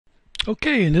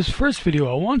Okay, in this first video,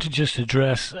 I want to just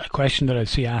address a question that I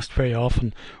see asked very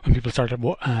often when people start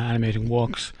animating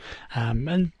walks.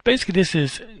 And basically this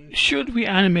is, should we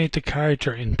animate the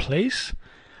character in place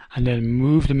and then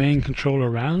move the main controller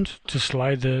around to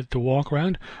slide the walk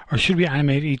around, or should we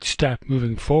animate each step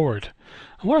moving forward?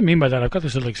 And what I mean by that, I've got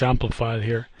this little example file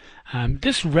here.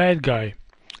 This red guy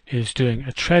is doing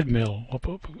a treadmill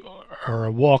or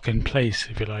a walk in place,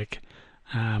 if you like.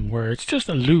 Where it's just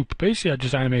a loop. Basically, I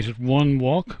just animated one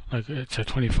walk, like it's a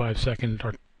 25-second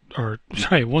or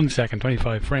sorry, 1 second,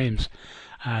 25 frames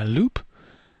loop.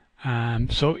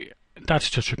 So that's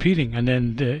just repeating, and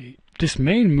then this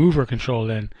main mover control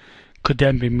then could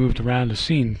then be moved around the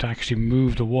scene to actually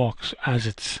move the walks as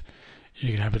it's.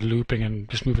 You can have it looping and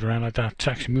just move it around like that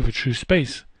to actually move it through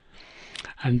space,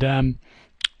 and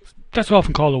that's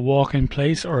often called a walk in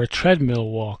place or a treadmill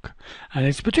walk, and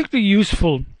it's particularly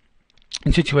useful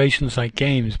in situations like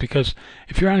games, because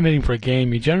if you're animating for a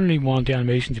game, you generally want the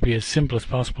animation to be as simple as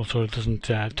possible so it doesn't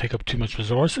take up too much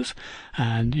resources,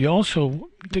 and you also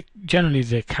generally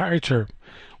the character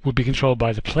would be controlled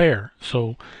by the player.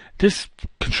 So this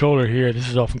controller here, this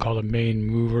is often called a main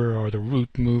mover or the root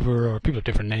mover, or people have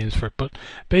different names for it, but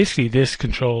basically this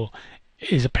control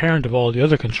is a parent of all the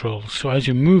other controls, so as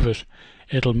you move it,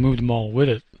 it'll move them all with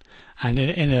it. And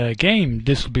in a game,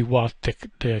 this will be what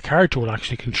the character will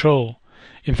actually control.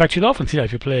 In fact, you'll often see that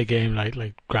if you play a game like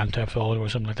Grand Theft Auto or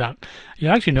something like that.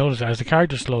 You'll actually notice that as the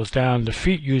character slows down, the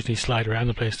feet usually slide around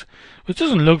the place, which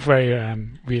doesn't look very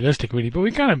realistic, really, but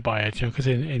we kind of buy it, because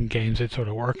in games it sort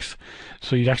of works.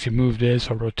 So you'd actually move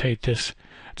this or rotate this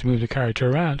to move the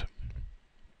character around.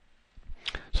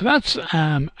 So that's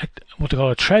what they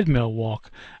call a treadmill walk,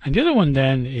 and the other one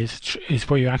then is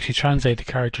where you actually translate the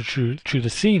character through the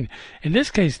scene. In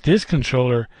this case, this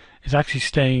controller is actually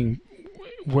staying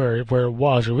where it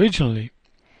was originally,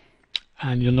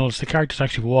 and you'll notice the character is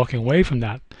actually walking away from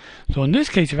that. So in this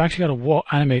case, you've actually got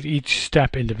to animate each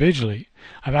step individually.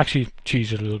 I've actually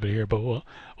cheated a little bit here, but we'll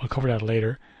cover that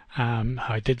later, how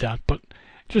I did that. But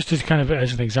just as kind of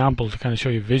as an example to kind of show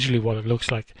you visually what it looks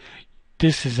like.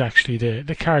 This is actually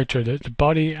the character, the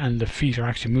body and the feet are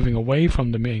actually moving away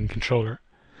from the main controller.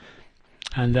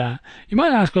 And you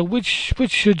might ask, well, which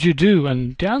should you do?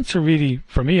 And the answer really,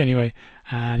 for me anyway,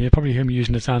 and you'll probably hear me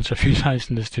using this answer a few times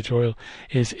in this tutorial,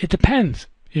 is it depends.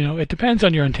 It depends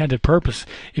on your intended purpose.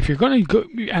 If you're going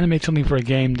to animate something for a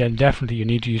game, then definitely you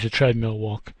need to use a treadmill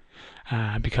walk,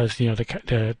 because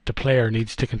the player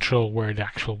needs to control where the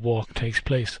actual walk takes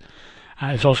place.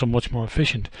 It's also much more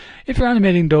efficient. If you're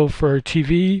animating though for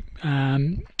TV,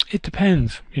 it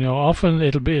depends. Often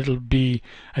it'll be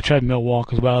a treadmill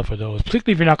walk as well for those.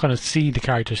 Particularly if you're not going to see the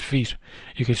character's feet,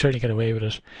 you can certainly get away with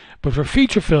it. But for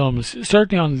feature films,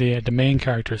 certainly on the main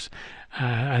characters,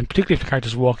 and particularly if the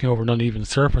character's walking over an uneven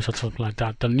surface or something like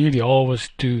that, they'll nearly always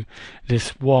do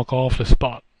this walk off the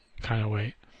spot kind of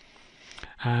way.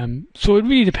 So it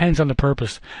really depends on the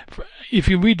purpose. If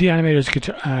you read the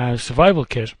Animator's Survival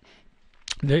Kit,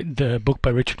 the book by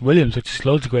Richard Williams, which is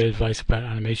loads of great advice about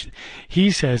animation,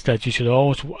 he says that you should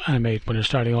always animate when you're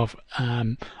starting off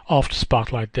off the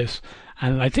spot like this.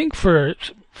 And I think for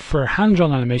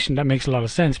hand-drawn animation that makes a lot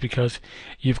of sense, because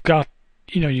you've got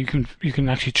you can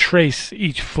actually trace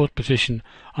each foot position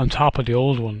on top of the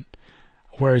old one.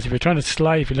 Whereas if you're trying to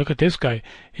slide, if you look at this guy,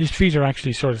 his feet are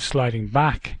actually sort of sliding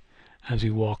back as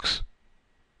he walks.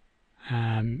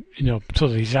 So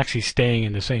that he's actually staying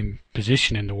in the same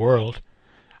position in the world.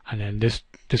 And then this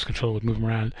controller would move them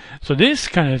around. So this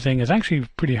kind of thing is actually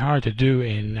pretty hard to do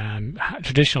in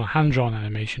traditional hand-drawn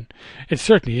animation. It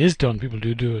certainly is done, people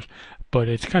do it, but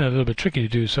it's kind of a little bit tricky to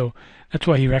do. So that's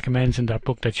why he recommends in that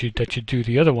book that you do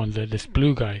the other one, this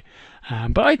blue guy.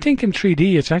 But I think in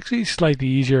 3D it's actually slightly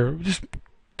easier.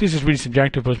 This is really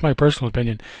subjective, but it's my personal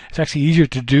opinion. It's actually easier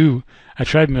to do a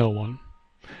treadmill one.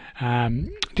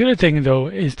 The other thing though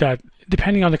is that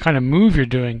depending on the kind of move you're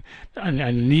doing and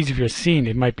the needs of your scene,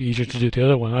 it might be easier to do the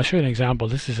other one. I'll show you an example.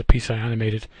 This is a piece I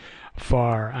animated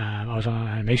for, I was on an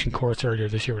animation course earlier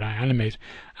this year when I animate,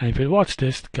 and if you watch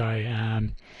this guy,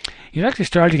 he's actually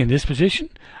starting in this position,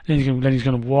 then he's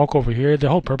going to walk over here. The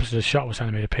whole purpose of the shot was to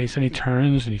animate a pace, and he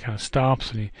turns and he kind of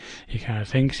stops and he kind of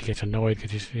thinks, he gets annoyed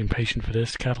because he's impatient for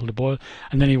this kettle to boil,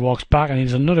 and then he walks back and he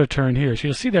has another turn here. So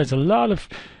you'll see there's a lot of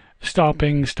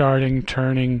stopping, starting,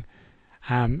 turning.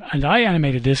 And I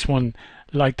animated this one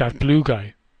like that blue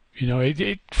guy.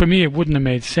 For me, it wouldn't have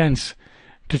made sense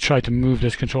to try to move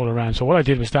this controller around. So what I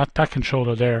did was that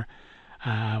controller there,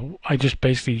 I just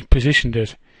basically positioned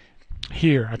it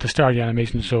here at the start of the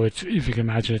animation, so it's, if you can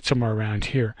imagine, it's somewhere around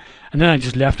here. And then I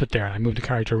just left it there and I moved the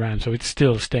character around, so it's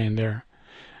still staying there.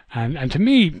 And to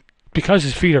me, because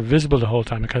his feet are visible the whole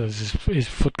time, because his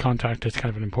foot contact is kind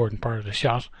of an important part of the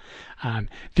shot.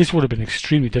 This would have been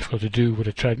extremely difficult to do with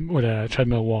a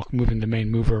treadmill walk, moving the main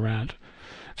mover around.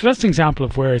 So that's an example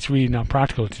of where it's really not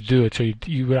practical to do it. So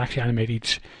you would actually animate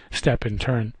each step in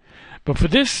turn. But for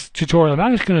this tutorial,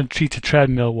 I'm actually going to treat the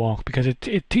treadmill walk because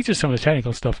it teaches some of the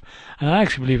technical stuff, and I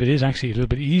actually believe it is actually a little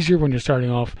bit easier when you're starting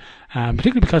off,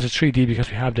 particularly because it's 3D, because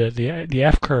we have the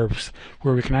F curves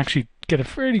where we can actually get a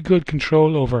fairly good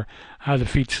control over how the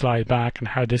feet slide back and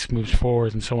how this moves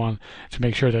forward and so on, to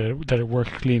make sure that it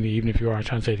works cleanly even if you are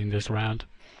translating this around.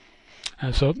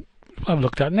 So I'll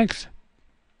look at that next.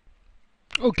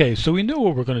 Okay, so we know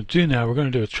what we're going to do now. We're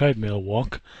going to do a treadmill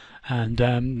walk,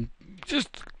 and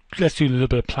just let's do a little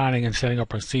bit of planning and setting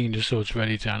up our scene just so it's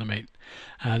ready to animate.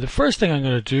 The first thing I'm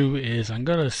going to do is I'm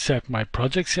going to set my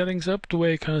project settings up the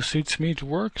way it kind of suits me to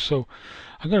work. So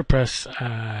I'm going to press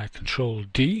Control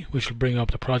D, which will bring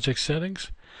up the project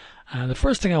settings. The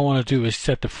first thing I want to do is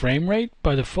set the frame rate.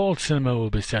 By default, Cinema will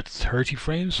be set to 30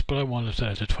 frames, but I want to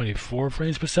set it to 24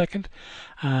 frames per second.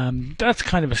 That's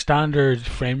kind of a standard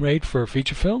frame rate for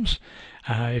feature films.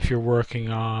 If you're working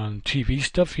on TV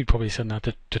stuff, you'd probably set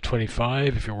that to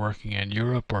 25 if you're working in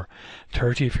Europe, or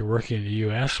 30 if you're working in the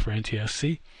US for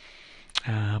NTSC.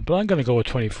 But I'm going to go with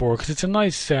 24 because it's a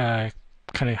nice kind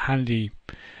of handy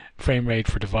frame rate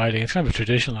for dividing. It's kind of a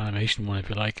traditional animation one, if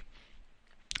you like.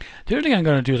 The other thing I'm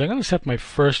going to do is I'm going to set my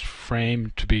first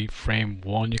frame to be frame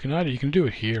 1. You can do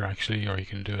it here actually, or you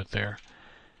can do it there.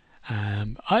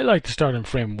 I like to start in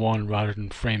frame 1 rather than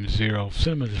frame 0.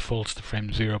 Cinema defaults to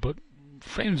frame 0, but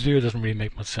frame 0 doesn't really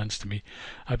make much sense to me.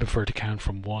 I prefer to count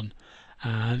from 1. The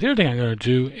other thing I'm going to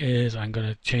do is I'm going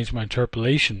to change my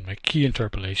interpolation, my key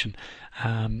interpolation.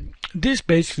 This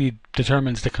basically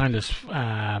determines the kind of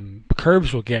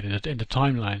curves we'll get in the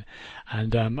timeline.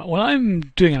 And when I'm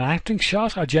doing an acting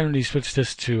shot, I generally switch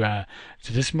this to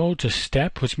this mode, to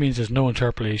step, which means there's no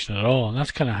interpolation at all. And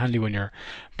that's kind of handy when you're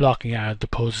blocking out the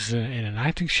poses in an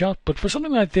acting shot. But for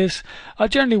something like this, I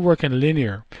generally work in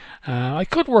linear. I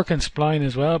could work in spline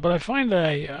as well, but I find that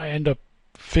I end up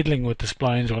fiddling with the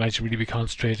splines when I should really be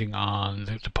concentrating on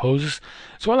the poses.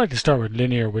 So I like to start with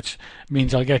linear, which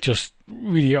means I'll get just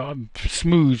really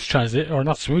smooth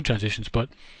not smooth transitions, but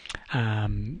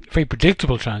very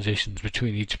predictable transitions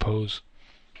between each pose.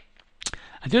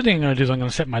 And the other thing I'm going to do is I'm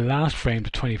going to set my last frame to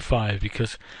 25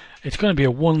 because it's going to be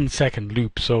a 1 second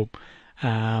loop. So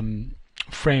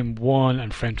frame 1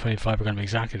 and frame 25 are going to be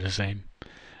exactly the same.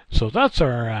 So that's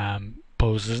our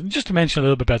poses. And just to mention a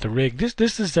little bit about the rig,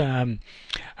 this is a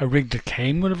rig that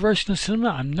came with a version of Cinema.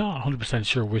 I'm not 100%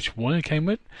 sure which one it came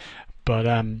with, but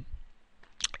I've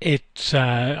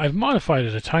modified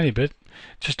it a tiny bit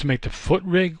just to make the foot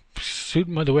rig suit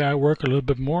the way I work a little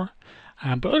bit more.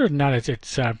 But other than that,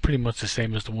 it's pretty much the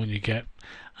same as the one you get.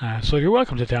 So you're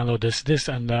welcome to download this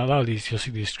and a lot of these, you'll see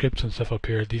these scripts and stuff up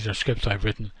here. These are scripts I've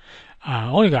written.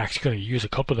 Only actually going to use a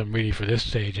couple of them really for this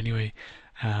stage anyway.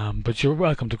 But you're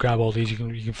welcome to grab all these. You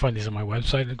can find these on my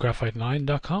website at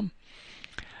graphite9.com.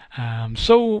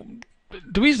 So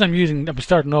the reason I'm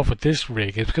starting off with this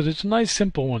rig is because it's a nice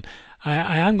simple one.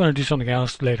 I am going to do something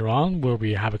else later on where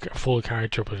we have a full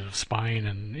character with a spine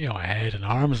and a head and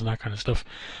arms and that kind of stuff.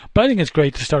 But I think it's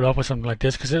great to start off with something like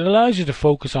this because it allows you to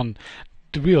focus on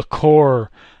the real core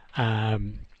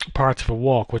parts of a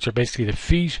walk, which are basically the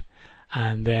feet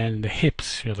and then the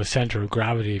hips, the center of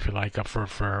gravity, if you like, for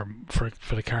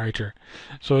the character.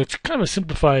 So it's kind of a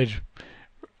simplified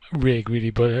rig, really,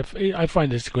 but I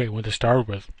find this a great one to start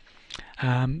with.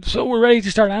 So we're ready to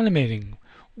start animating.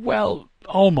 Well,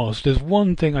 almost. There's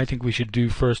one thing I think we should do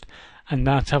first, and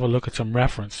that's have a look at some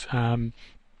reference.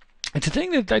 It's a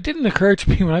thing that didn't occur to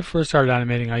me when I first started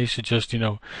animating. I used to just,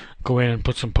 go in and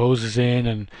put some poses in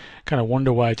and kind of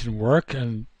wonder why it didn't work.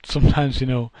 And sometimes,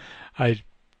 I'd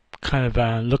kind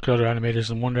of look at other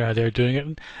animators and wonder how they're doing it.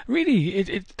 And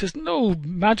really, there's no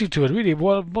magic to it. Really,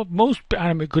 what most good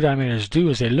animators do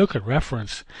is they look at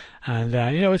reference, and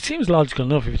it seems logical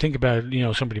enough. If you think about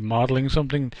somebody modeling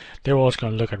something, they're always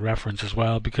going to look at reference as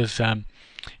well because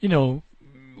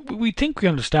we think we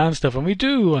understand stuff, and we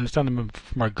do understand them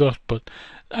from our gut, but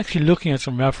actually looking at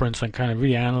some reference and kind of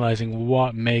really analyzing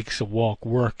what makes a walk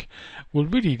work will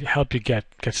really help you get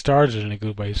started in a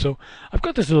good way. So I've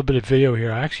got this little bit of video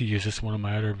here. I actually use this in one of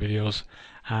my other videos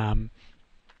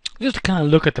just to kind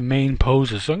of look at the main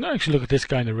poses. So I'm going to actually look at this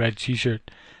guy in the red t-shirt.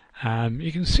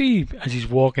 You can see as he's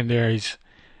walking there,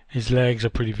 his legs are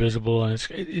pretty visible, and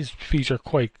his feet are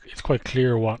quite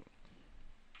clear what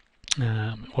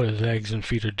his legs and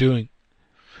feet are doing.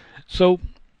 So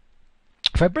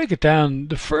if I break it down,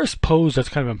 the first pose that's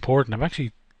kind of important, I've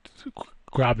actually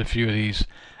grabbed a few of these.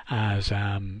 as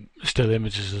still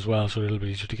images as well, so a little bit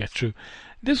easier to get through.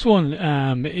 This one,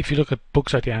 if you look at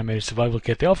books like the Animated Survival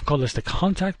Kit, they often call this the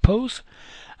contact pose.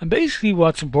 And basically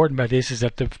what's important about this is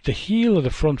that the heel of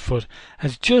the front foot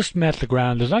has just met the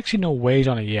ground. There's actually no weight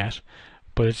on it yet,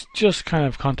 but it's just kind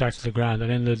of contacted the ground.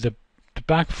 And then the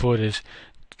back foot is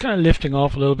kind of lifting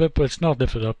off a little bit, but it's not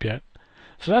lifted up yet.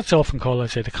 So that's often called,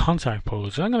 I'd say, the contact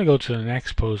pose. And I'm going to go to the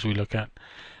next pose we look at.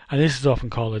 And this is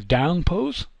often called a down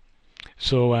pose.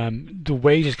 So the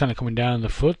weight is kind of coming down the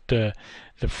foot. The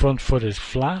front foot is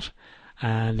flat,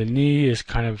 and the knee is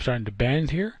kind of starting to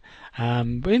bend here.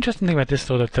 But the interesting thing about this,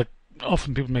 though, that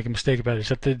often people make a mistake about is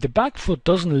that the back foot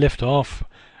doesn't lift off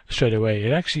straight away.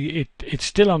 It's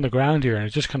still on the ground here, and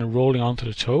it's just kind of rolling onto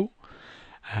the toe.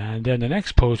 And then the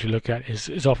next pose we look at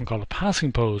is often called a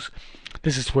passing pose.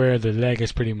 This is where the leg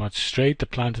is pretty much straight, the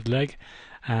planted leg.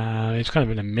 It's kind of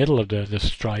in the middle of the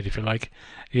stride, if you like.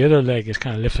 The other leg is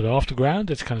kind of lifted off the ground.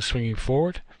 It's kind of swinging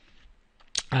forward.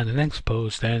 And the next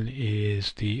pose then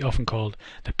is the often called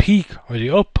the peak or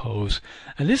the up pose.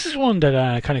 And this is one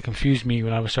that kind of confused me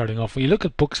when I was starting off. When you look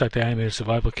at books like the Animated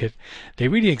Survival Kit, they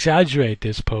really exaggerate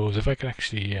this pose. If I could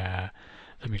actually,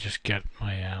 let me just get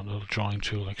my little drawing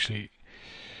tool actually,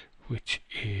 which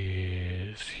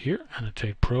is here,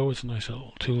 Annotate Pro. It's a nice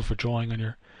little tool for drawing on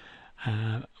your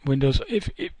Windows. If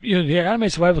you know, the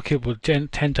Animated Survival Kit would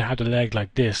tend to have the leg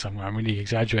like this. I'm really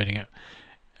exaggerating it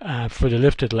for the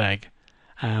lifted leg.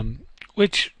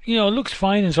 Which looks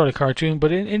fine in sort of cartoon,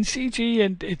 but in CG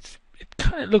and it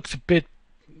kind of looks a bit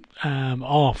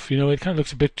off. It kind of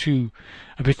looks a bit too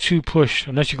pushed,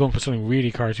 unless you're going for something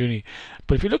really cartoony.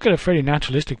 But if you look at a fairly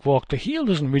naturalistic walk, the heel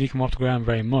doesn't really come off the ground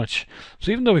very much.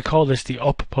 So even though we call this the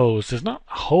up pose, there's not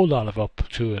a whole lot of up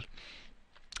to it.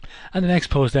 And the next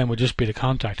pose then would just be the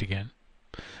contact again.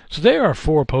 So there are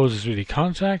 4 poses really: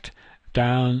 contact,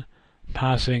 down,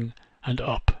 passing, and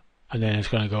up. And then it's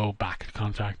going to go back to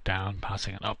contact, down,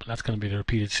 passing, and up. That's going to be the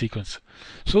repeated sequence.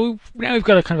 So now we've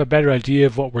got a kind of a better idea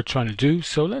of what we're trying to do.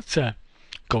 So let's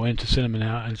go into Cinema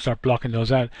now and start blocking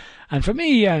those out. And for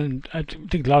me, and I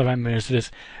think a lot of animators do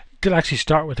this, they'll actually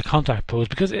start with the contact pose,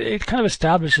 because it kind of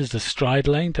establishes the stride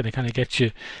length, and it kind of gets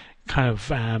you kind of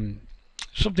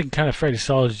something kind of fairly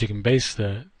solid that you can base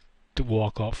the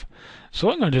walk off. So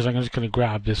what I'm going to do is I'm just going to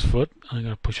grab this foot, and I'm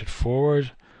going to push it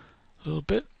forward a little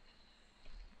bit.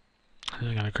 And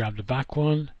I'm going to grab the back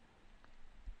one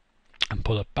and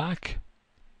pull it back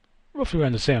roughly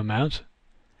around the same amount,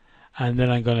 and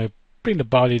then I'm going to bring the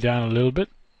body down a little bit,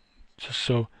 just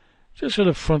so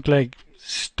the front leg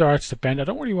starts to bend.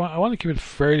 I want to keep it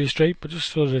fairly straight, but just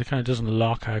so that it kind of doesn't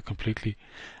lock out completely.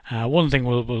 One thing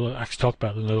we'll actually talk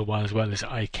about in a little while as well is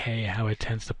IK, how it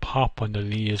tends to pop when the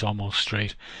knee is almost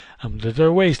straight. There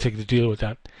are ways to deal with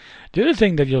that. The other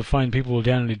thing that you'll find people will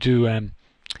generally do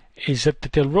is that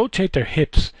they'll rotate their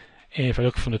hips, if I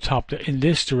look from the top, in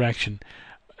this direction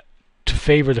to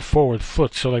favor the forward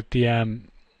foot. So like the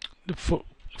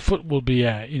foot will be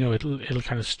it'll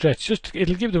kind of stretch,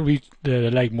 it'll give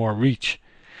the leg more reach.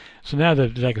 So now the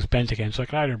leg is bent again, so I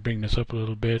can either bring this up a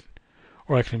little bit,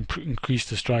 or I can increase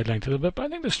the stride length a little bit, but I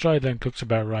think the stride length looks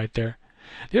about right there.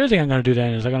 The other thing I'm going to do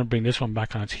then is I'm going to bring this one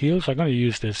back on its heel. So I'm going to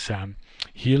use this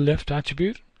heel lift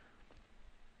attribute,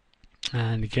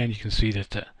 and again you can see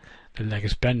that the leg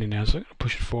is bending now, so I'm going to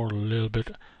push it forward a little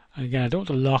bit. And again, I don't want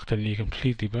to lock the knee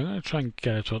completely, but I'm going to try and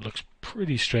get it so it looks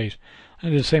pretty straight.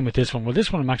 And do the same with this one. Well,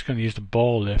 this one I'm actually going to use the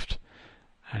ball lift,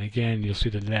 and again you'll see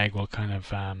the leg will kind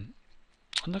of I'm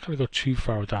not going to go too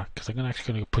far with that, because I'm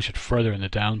actually going to push it further in the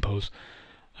down pose.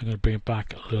 I'm going to bring it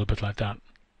back a little bit like that.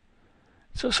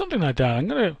 So something like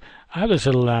that. I have this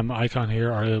little icon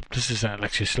here, or this is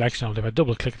actually a selection of it. If I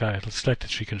double click that, it'll select the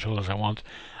 3 controllers I want,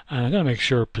 and I'm going to make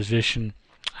sure position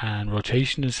and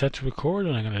rotation is set to record,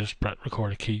 and I'm going to just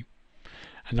record a key,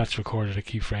 and that's recorded a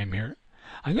keyframe here.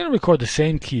 I'm going to record the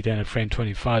same key then at frame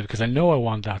 25, because I know I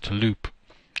want that to loop,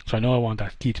 so I know I want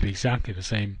that key to be exactly the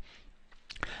same.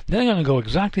 Then I'm going to go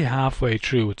exactly halfway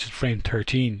through, which is frame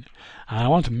 13, and I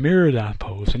want to mirror that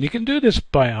pose. And you can do this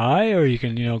by eye, or you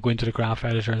can go into the graph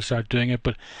editor and start doing it.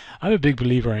 But I'm a big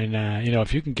believer in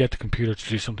if you can get the computer to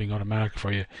do something automatically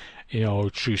for you,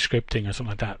 through scripting or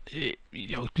something like that,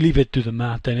 leave it do the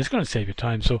math. Then it's going to save you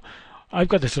time. So I've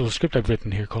got this little script I've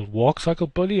written here called Walk Cycle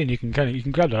Buddy, and you can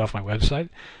grab that off my website.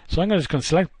 So I'm just going to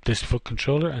select this foot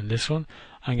controller and this one.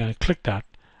 I'm going to click that,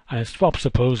 and it swaps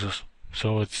the poses.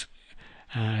 So it's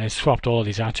swapped all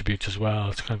these attributes as well.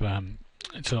 It's kind of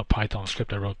it's a Python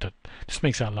script I wrote that just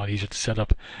makes that a lot easier to set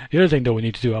up. The other thing though we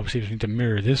need to do, obviously, is we need to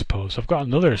mirror this pose. So I've got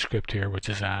another script here which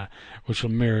will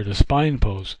mirror the spine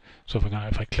pose. So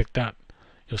if I click that,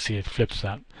 you'll see it flips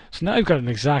that. So now I've got an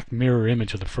exact mirror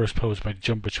image of the first pose. If I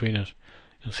jump between it,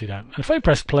 you'll see that. And if I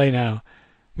press play now,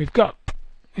 we've got,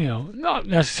 not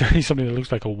necessarily something that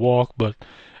looks like a walk, but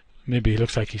maybe he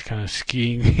looks like he's kind of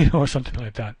skiing, or something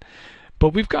like that. But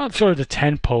we've got sort of the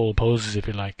tent-pole poses, if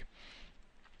you like.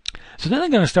 So then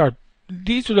I'm going to start,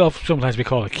 these would often sometimes be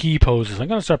called key poses. I'm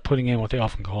going to start putting in what they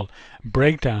often call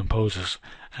breakdown poses.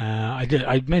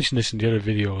 I mentioned this in the other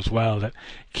video as well, that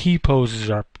key poses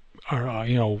are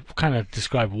kind of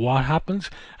describe what happens,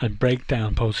 and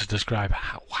breakdown poses describe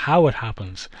how it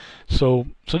happens. So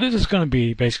this is going to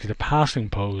be basically the passing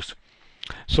pose.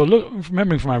 So look,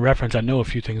 remembering from my reference, I know a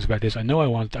few things about this. I'm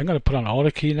going to put on auto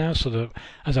key now, so that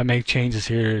as I make changes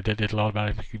here, that it'll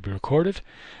automatically be recorded.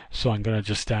 So I'm going to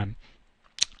just I'm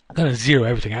going to zero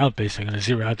everything out. Basically, I'm going to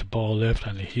zero out the ball lift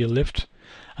and the heel lift.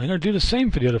 I'm going to do the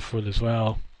same for the other foot as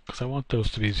well, because I want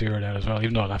those to be zeroed out as well,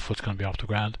 even though that foot's going to be off the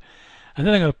ground. And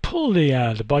then I'm going to pull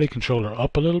the body controller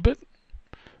up a little bit,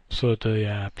 so that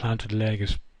the planted leg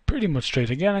is pretty much straight.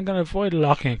 Again, I'm going to avoid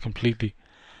locking it completely.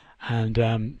 And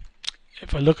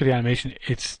if I look at the animation,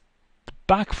 it's the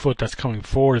back foot that's coming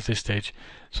forward at this stage.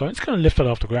 So I'm just going to lift it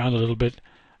off the ground a little bit,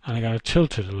 and I'm going to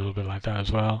tilt it a little bit like that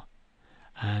as well.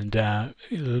 And a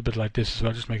little bit like this as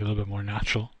well, just make it a little bit more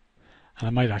natural. And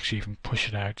I might actually even push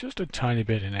it out just a tiny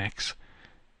bit in X,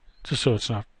 just so it's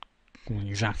not going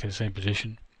exactly the same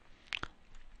position.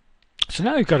 So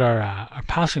now we've got our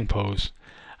passing pose.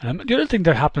 And the other thing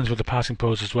that happens with the passing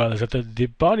pose as well is that the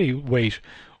body weight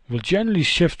will generally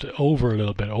shift over a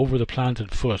little bit, over the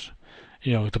planted foot.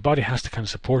 The body has to kind of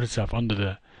support itself under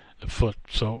the foot.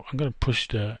 So I'm going to push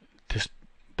this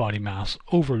body mass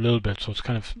over a little bit, so it's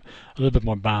kind of a little bit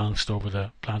more balanced over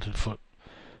the planted foot.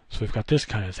 So we've got this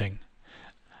kind of thing.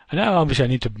 And now obviously I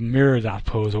need to mirror that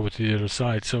pose over to the other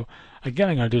side. So again,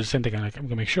 I'm going to do the same thing. I'm going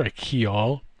to make sure I key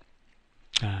all.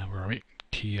 Where are we?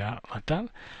 Key out like that. And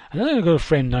then I'm going to go to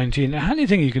frame 19. The handy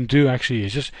thing you can do actually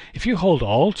is just, if you hold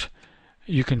Alt,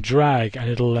 you can drag, and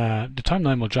it'll the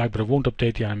timeline will drag, but it won't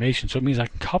update the animation. So it means I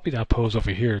can copy that pose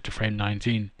over here to frame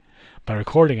 19 by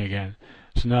recording again.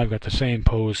 So now I've got the same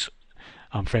pose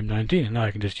on frame 19, and now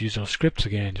I can just use those scripts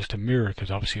again just to mirror,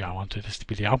 because obviously I wanted this to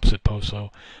be the opposite pose.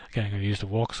 So again, I'm going to use the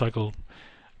walk cycle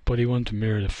body one to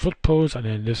mirror the foot pose, and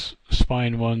then this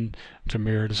spine one to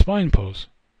mirror the spine pose.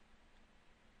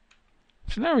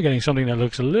 So now we're getting something that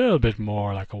looks a little bit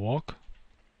more like a walk,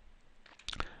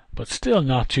 but still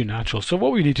not too natural. So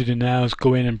what we need to do now is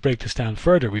go in and break this down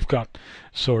further. We've got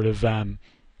sort of,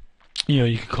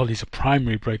 you could call these a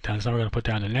primary breakdowns. Now we're going to put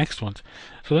down the next ones.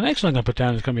 So the next one I'm going to put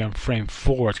down is going to be on frame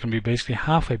 4. It's going to be basically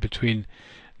halfway between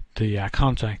the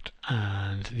contact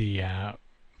and the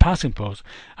passing pose.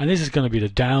 And this is going to be the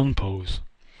down pose.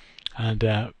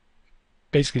 And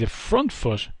basically the front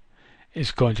foot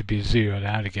is going to be zeroed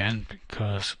out again,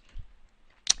 because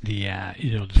the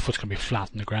foot's going to be flat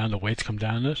on the ground, the weight's come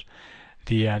down it.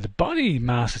 The body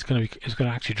mass is going to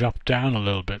actually drop down a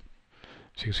little bit.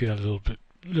 So you can see that a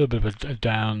little bit of a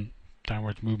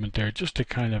downward movement there, just to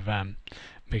kind of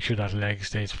make sure that leg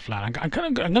stays flat. I'm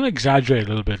going to exaggerate a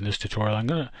little bit in this tutorial. I'm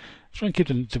going to try and keep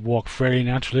the walk very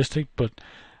naturalistic, but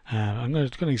I'm going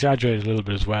to exaggerate it a little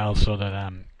bit as well, so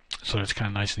that it's kind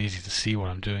of nice and easy to see what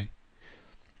I'm doing.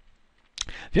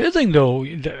 The other thing, though,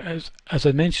 as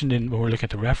I mentioned when we're looking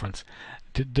at the reference,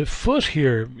 the foot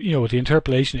here, with the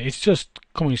interpolation, it's just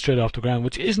coming straight off the ground,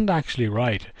 which isn't actually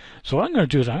right. So what I'm going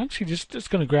to do is I'm actually just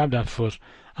going to grab that foot,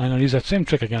 and I'm going to use that same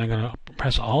trick again. I'm going to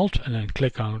press Alt and then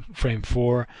click on frame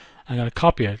 4. I'm going to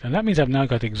copy it, and that means I've now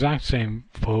got the exact same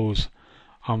pose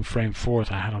on frame 4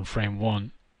 that I had on frame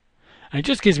 1. And it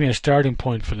just gives me a starting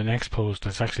point for the next pose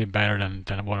that's actually better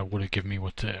than what it would have given me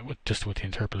with the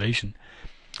interpolation.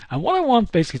 And what I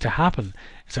want basically to happen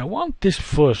is I want this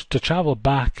foot to travel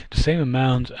back the same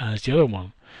amount as the other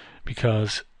one,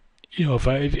 because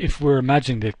if we're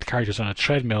imagining that the character's on a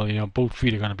treadmill, both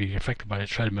feet are going to be affected by the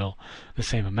treadmill the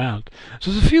same amount. So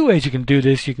there's a few ways you can do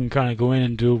this. You can kind of go in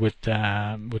and do it with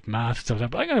math and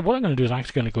stuff like that. But what I'm going to do is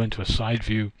actually going to go into a side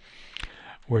view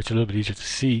where it's a little bit easier to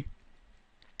see.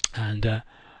 And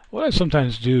what I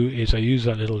sometimes do is I use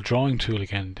that little drawing tool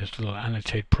again, this little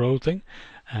Annotate Pro thing.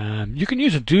 You can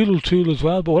use a doodle tool as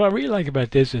well, but what I really like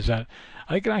about this is that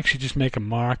I can actually just make a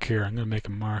mark here. I'm going to make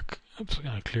a mark. Oops, I'm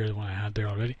going to clear the one I had there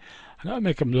already. I'm going to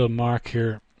make a little mark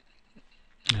here.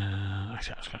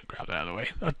 Actually, I was going to grab that out of the way.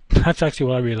 That's actually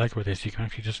what I really like about this. You can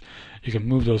actually you can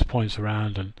move those points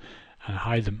around and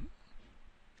hide them.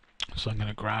 So I'm going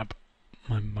to grab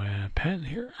my pen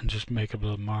here and just make a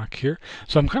little mark here.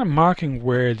 So I'm kind of marking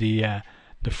where the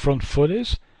front foot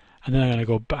is, and then I'm going to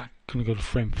go back. I'm going to go to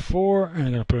frame 4, and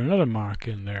I'm going to put another mark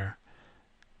in there.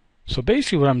 So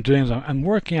basically what I'm doing is I'm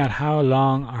working out how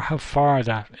long or how far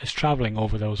that is traveling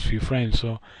over those few frames.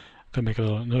 So I'm going to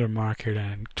make another mark here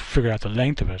and figure out the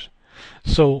length of it.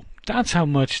 So that's how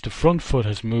much the front foot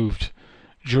has moved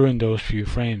during those few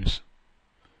frames.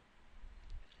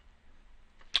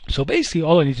 So basically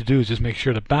all I need to do is just make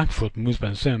sure the back foot moves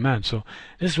by the same amount. So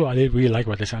this is what I really like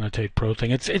about this Annotate Pro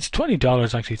thing. It's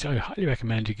 $20 actually. I highly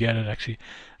recommend you get it actually.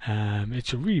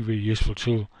 It's a really useful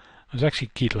tool. It was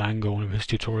actually Keith Lango, one of his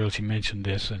tutorials, he mentioned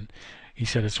this, and he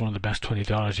said it's one of the best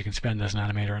 $20 you can spend as an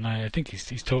animator, and I think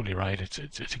he's totally right.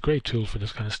 It's a great tool for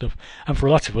this kind of stuff, and for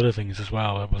lots of other things as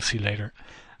well, that we'll see later.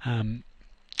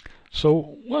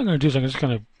 So what I'm going to do is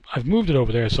I've moved it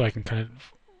over there so I can kind of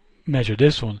measure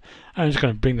this one. I'm just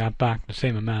going to bring that back the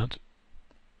same amount.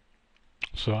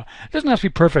 So it doesn't have to be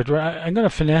perfect. I'm going to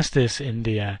finesse this in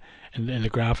the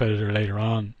graph editor later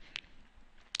on,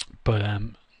 but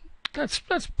that's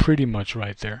pretty much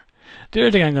right there. The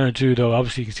other thing I'm going to do, though,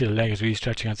 obviously you can see the leg is really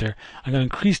stretching out there. I'm going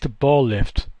to increase the ball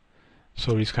lift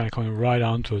so he's kind of coming right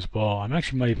onto his ball. I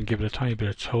actually might even give it a tiny bit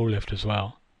of toe lift as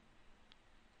well.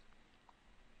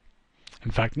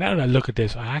 In fact, now that I look at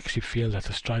this, I actually feel that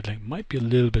the stride length might be a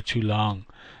little bit too long.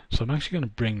 So I'm actually going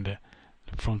to bring the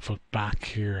front foot back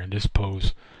here in this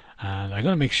pose. And I'm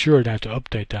going to make sure that I have to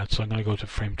update that. So I'm going to go to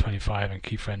frame 25 and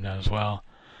keyframe that as well.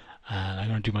 And I'm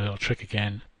going to do my little trick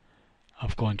again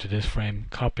of going to this frame,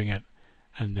 copying it,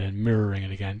 and then mirroring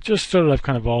it again. Just so that I've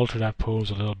kind of altered that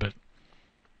pose a little bit.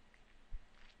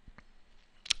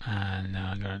 And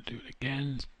now I'm going to do it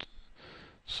again.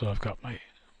 So I've got my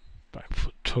back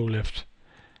foot toe lift.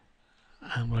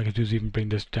 And what I can do is even bring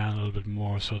this down a little bit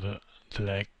more so that the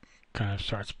leg kind of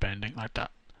starts bending like that.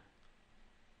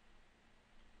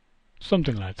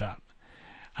 Something like that.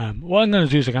 What I'm going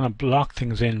to do is I kind of block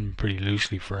things in pretty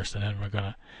loosely first, and then we're going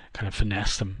to kind of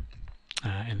finesse them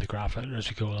in the graph editor as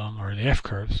we go along, or in the F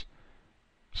curves,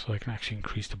 so I can actually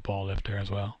increase the ball lift there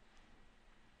as well.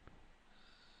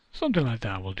 Something like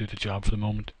that will do the job for the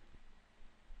moment.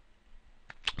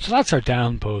 So that's our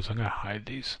down pose. I'm going to hide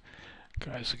these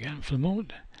guys again for the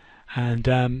moment, and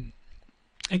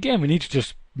again we need to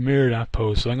just mirror that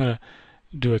pose. So I'm going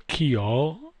to do a key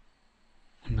all.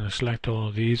 I'm going to select all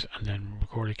of these and then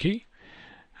record a key,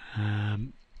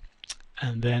 and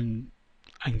then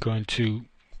I'm going to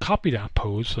copy that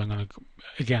pose. So I'm going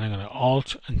to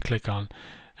alt and click on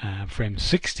frame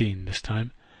 16 this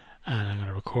time, and I'm going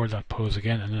to record that pose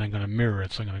again, and then I'm going to mirror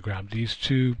it. So I'm going to grab these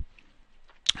two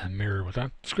and mirror with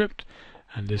that script,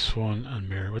 and this one and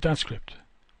mirror with that script.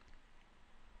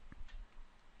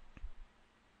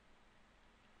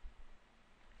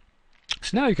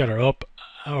 So now we've got our up,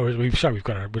 or we've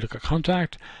got our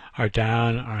contact, our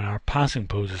down, and our passing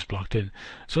poses blocked in.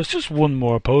 So it's just one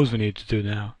more pose we need to do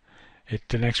now.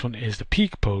 The next one is the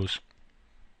peak pose.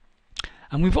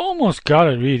 And we've almost got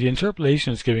it really. The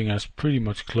interpolation is giving us pretty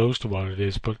much close to what it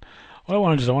is, but what I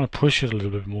want to do is I want to push it a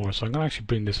little bit more. So I'm going to actually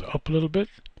bring this up a little bit,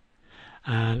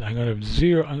 and I'm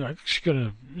actually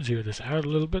going to zero this out a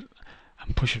little bit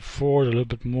and push it forward a little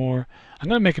bit more. I'm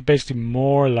going to make it basically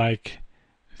more like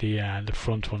the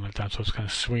front one, like that, so it's kind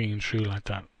of swinging through like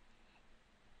that.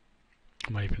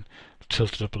 I might even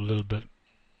tilt it up a little bit,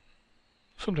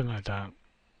 something like that.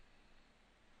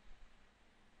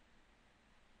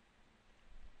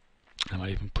 I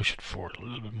might even push it forward a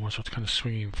little bit more, so it's kind of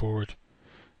swinging forward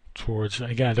towards.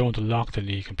 Again, I don't want to lock the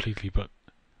knee completely, but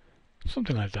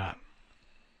something like that.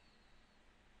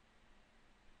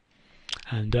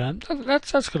 And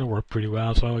that's going to work pretty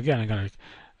well. So again, I'm going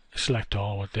to select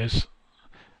all with this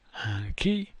and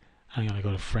key. I'm going to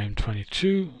go to frame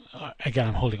 22. Again,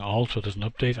 I'm holding Alt so it doesn't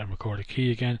update, and record a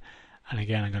key again. And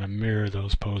again, I'm going to mirror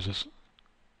those poses.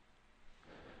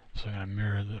 So I'm going to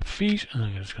mirror the feet, and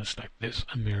I'm just going to select this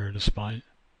and mirror the spine.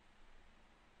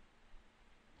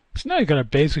 So now you've got our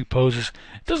basic poses.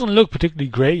 It doesn't look particularly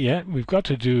great yet. We've got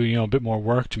to do a bit more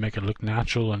work to make it look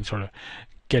natural and sort of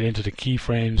get into the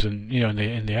keyframes and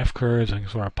in the F curves and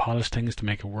sort of polish things to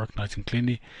make it work nice and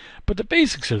cleanly. But the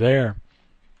basics are there.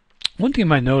 One thing you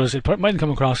might notice, it mightn't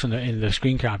come across in the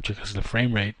screen capture because of the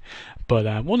frame rate,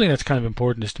 but one thing that's kind of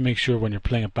important is to make sure when you're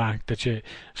playing it back that you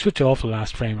switch off the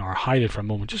last frame or hide it for a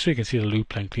moment just so you can see the loop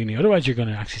playing cleanly. Otherwise you're going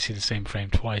to actually see the same frame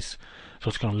twice, so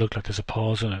it's going to look like there's a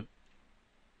pause in it.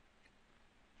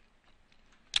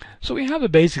 So we have the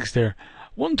basics there.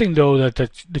 One thing though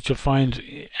that you'll find,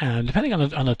 depending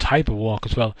on the type of walk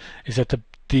as well, is that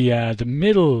the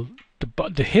middle,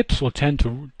 the hips will tend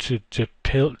to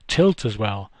tilt as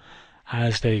well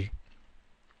as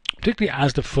particularly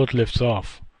as the foot lifts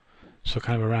off. So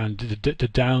kind of around the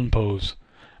down pose.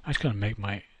 I'm just going to make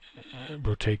my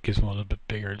rotate gizmo a little bit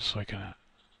bigger so I can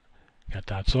get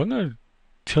that. So I'm going to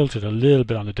tilt it a little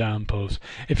bit on the down pose.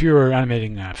 If you were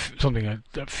animating something,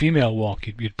 a female walk,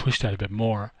 you'd push that a bit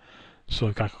more. So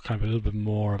we've got kind of a little bit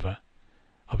more of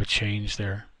a change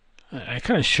there. It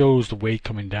kind of shows the weight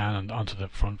coming down onto the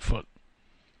front foot.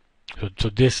 So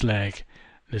this leg,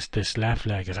 this left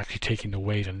leg is actually taking the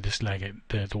weight, and this leg,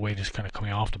 the weight is kind of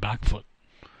coming off the back foot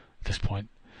at this point.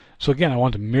 So again, I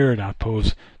want to mirror that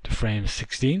pose to frame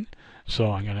 16.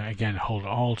 So I'm going to again hold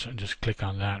Alt and just click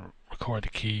on that, record the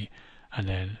key, and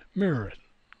then mirror it.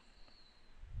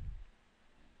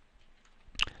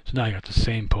 So now I got the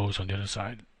same pose on the other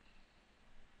side.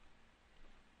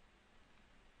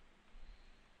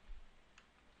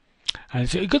 And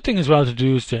it's a good thing as well to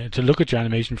do is to look at your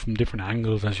animation from different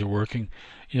angles as you're working.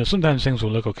 You know, sometimes things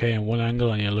will look okay in one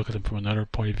angle and you look at them from another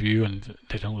point of view and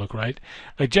they don't look right.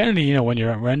 Like generally, you know, when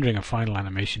you're rendering a final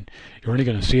animation, you're only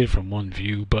going to see it from one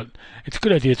view, but it's a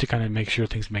good idea to kind of make sure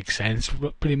things make sense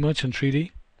pretty much in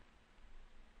 3D.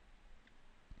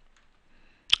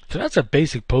 So that's our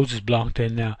basic poses blocked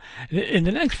in now. In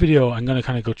the next video, I'm going to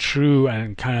kind of go through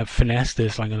and kind of finesse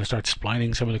this. I'm going to start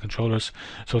splining some of the controllers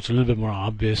so it's a little bit more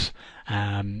obvious,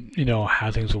 you know, how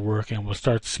things will work, and we'll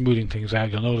start smoothing things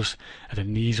out. You'll notice that the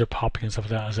knees are popping and stuff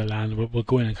like that as I land. We'll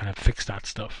go in and kind of fix that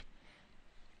stuff.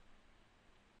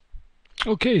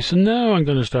 Okay, so now I'm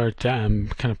going to start kind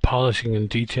of polishing and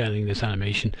detailing this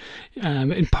animation.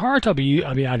 In part, I'll be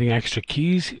adding extra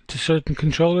keys to certain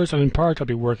controllers, and in part, I'll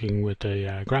be working with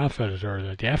the graph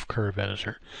editor, the F-curve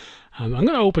editor. I'm going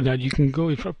to open that. You can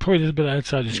go probably a little bit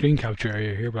outside the screen capture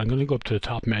area here, but I'm going to go up to the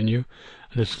top menu.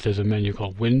 And there's a menu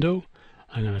called Window.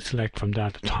 I'm going to select from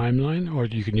that the timeline, or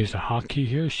you can use the hotkey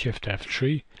here, Shift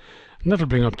F3. And that'll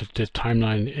bring up the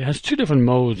timeline. It has two different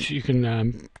modes. You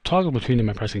can toggle between them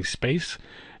by pressing space.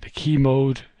 The key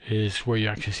mode is where you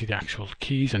actually see the actual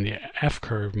keys, and the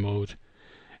F-curve mode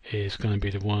is going to be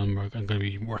the one I'm going to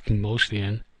be working mostly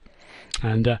in.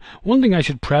 And one thing I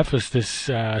should preface this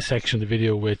section of the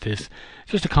video with is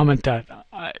just a comment that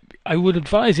I would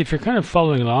advise, if you're kind of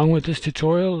following along with this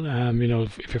tutorial, you know,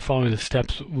 if you're following the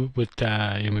steps with you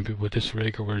know, maybe with this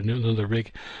rig or with another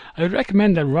rig, I would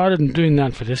recommend that rather than doing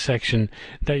that for this section,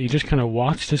 that you just kind of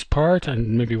watch this part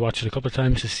and maybe watch it a couple of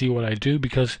times to see what I do,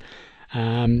 because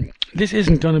this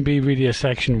isn't going to be really a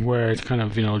section where it's kind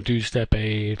of, you know, do step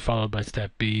A followed by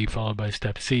step B followed by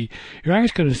step C. You're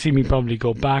actually going to see me probably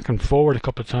go back and forward a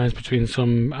couple of times between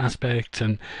some aspects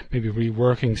and maybe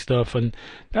reworking stuff, and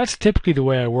that's typically the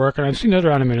way I work, and I've seen other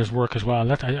animators work as well.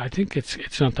 That I think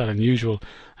it's not that unusual.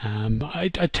 I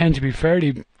tend to be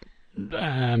fairly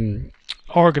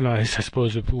organized, I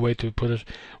suppose, is a way to put it,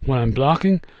 when I'm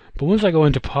blocking. But once I go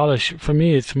into polish, for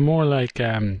me it's more like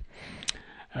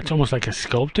it's almost like a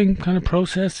sculpting kind of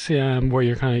process, where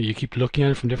you keep looking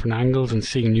at it from different angles and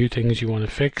seeing new things you want to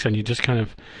fix, and you just kind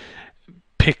of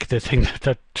pick the thing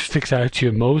that sticks out to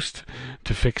you most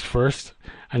to fix first,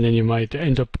 and then you might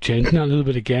end up changing that a little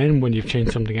bit again when you've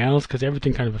changed something else, because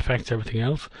everything kind of affects everything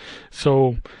else.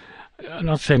 So I'm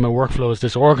not saying my workflow is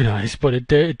disorganized, but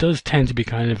it does tend to be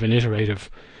kind of an iterative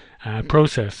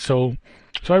process. So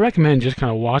I recommend just kind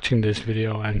of watching this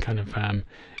video and kind of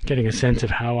getting a sense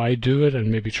of how I do it,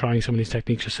 and maybe trying some of these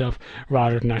techniques yourself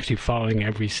rather than actually following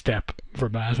every step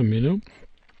verbatim, you know.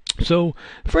 So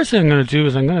the first thing I'm going to do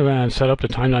is I'm going to set up the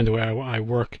timeline the way I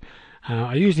work.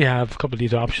 I usually have a couple of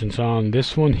these options on.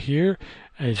 This one here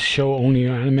is show only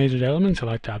animated elements. I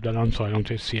like to have that on so I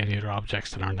don't see any other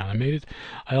objects that aren't animated.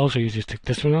 I also usually stick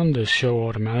this one on, the show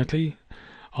automatically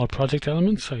all project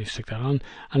elements. So I stick that on,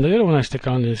 and the other one I stick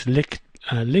on is link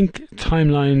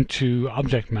timeline to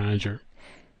object manager.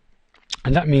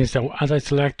 And that means that as I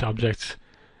select objects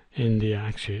in the,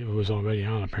 actually it was already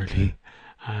on apparently,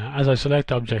 as I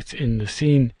select objects in the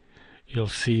scene, you'll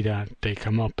see that they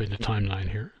come up in the timeline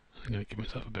here. I'm going to give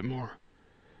myself a bit more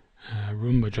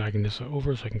room by dragging this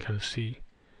over so I can kind of see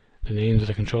the names of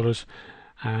the controllers.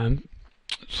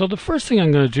 So the first thing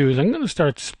I'm going to do is I'm going to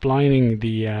start splining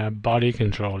the body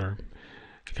controller,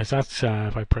 because that's,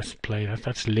 if I press play,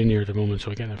 that's linear at the moment, so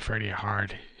we're getting a fairly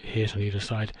hard hit on either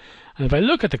side. And if I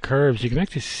look at the curves, you can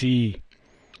actually see,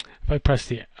 if I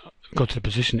press go to the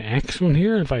position X one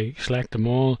here, if I select them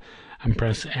all and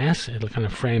press S, it'll kind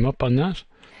of frame up on that.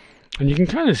 And you can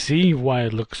kind of see why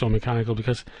it looks so mechanical,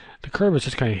 because the curve is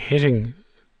just kind of hitting,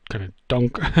 kind of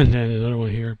dunk, and then another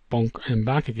one here, bunk, and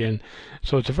back again.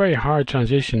 So it's a very hard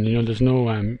transition. You know, there's no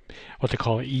what they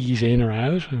call ease in or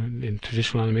out in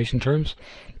traditional animation terms.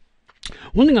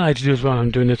 One thing I like to do as well when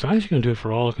I'm doing this, I'm actually going to do it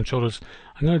for all the controllers.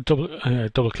 I'm going to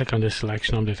double click on this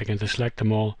selection object again to select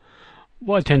them all.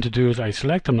 What I tend to do is I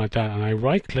select them like that, and I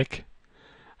right click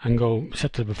and go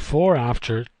set the before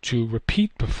after to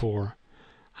repeat before.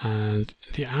 and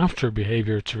the after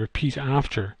behavior to repeat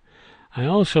after. And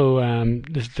also,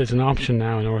 there's an option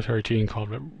now in R13 called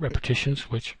repetitions,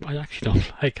 which I actually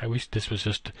don't like. I wish this was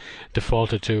just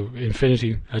defaulted to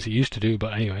infinity as it used to do.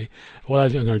 But anyway, what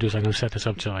I'm going to do is I'm going to set this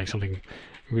up to like something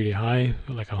really high,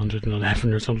 like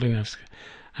 111 or something. That's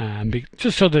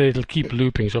just so that it'll keep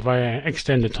looping. So if I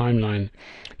extend the timeline,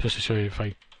 just to show you, if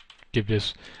I give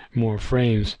this more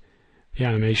frames, the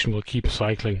animation will keep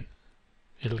cycling.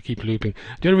 It'll keep looping.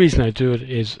 The other reason I do it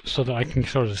is so that I can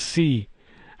sort of see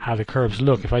how the curves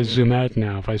look. If I zoom out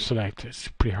now, if I select, it's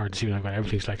pretty hard to see when I've got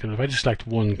everything selected, but if I just select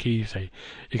one key, say,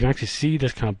 you can actually see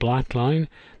this kind of black line.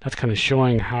 That's kind of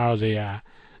showing how the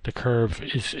curve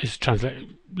is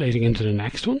translating into the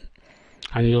next one,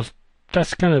 and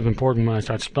that's kind of important when I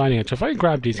start splining it. So if I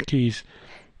grab these keys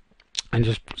and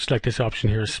just select this option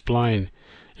here, spline,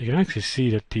 you can actually see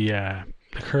that the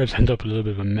curves end up a little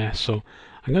bit of a mess. So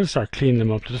I'm going to start cleaning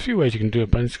them up. There's a few ways you can do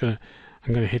it, but I'm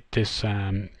going to hit this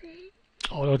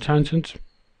auto tangent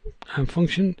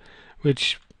function,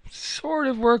 which sort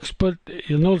of works, but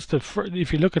you'll notice that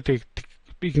if you look at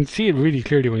you can see it really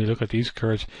clearly when you look at these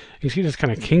curves. You can see this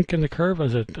kind of kink in the curve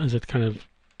as it kind of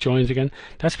joins again.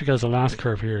 That's because the last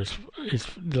curve here is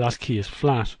the last key is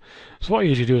flat. So what I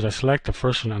usually do is I select the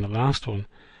first one and the last one,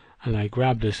 and I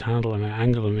grab this handle and I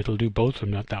angle them. It'll do both of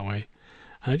them that way,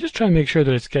 and I just try and make sure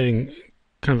that it's getting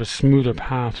kind of a smoother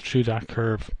path through that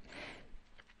curve.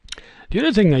 The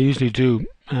other thing I usually do,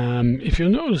 if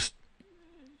you'll notice,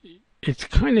 it's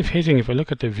kind of hitting, if I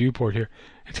look at the viewport here,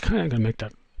 it's kind of going to make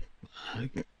that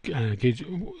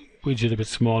widget a bit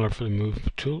smaller for the move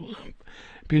tool.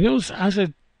 But you notice as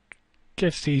it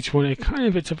gets to each one,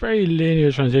 it's a very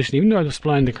linear transition. Even though I've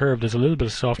splined the curve, there's a little bit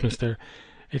of softness there.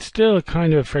 It's still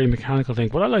kind of a very mechanical thing.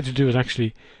 What I like to do is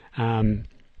actually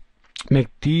make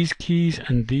these keys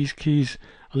and these keys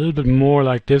a little bit more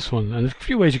like this one, and there's a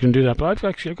few ways you can do that, but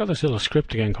I've got this little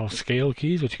script again called scale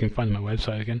keys, which you can find on my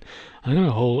website again. I'm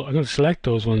going to select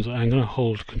those ones, and I'm going to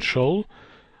hold control,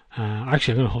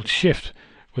 actually I'm going to hold shift,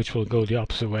 which will go the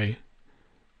opposite way.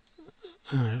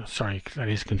 Sorry, that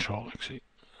is control actually,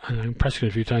 and I'm pressing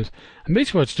it a few times, and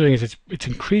basically what it's doing is it's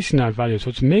increasing that value, so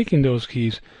it's making those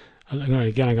keys. I'm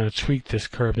going to tweak this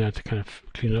curve now to kind of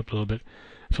clean it up a little bit.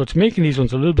 So it's making these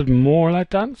ones a little bit more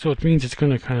like that, so it means it's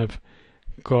going to kind of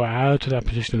go out to that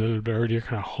position a little bit earlier,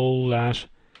 kind of hold that,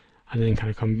 and then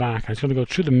kind of come back. And it's going to go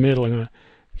through the middle. I'm going to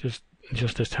just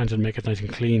adjust this tangent and make it nice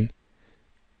and clean.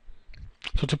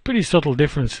 So it's a pretty subtle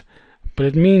difference, but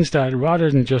it means that rather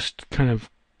than just kind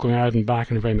of going out and back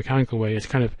in a very mechanical way, it's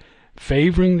kind of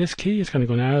favoring this key. It's kind of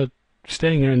going out,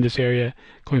 staying in this area,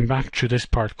 going back through this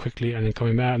part quickly, and then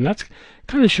coming back. And that's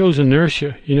kind of shows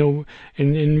inertia. You know,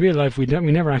 in real life, we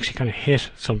never actually kind of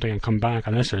hit something and come back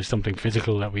unless there's something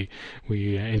physical that we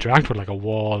interact with, like a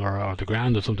wall or the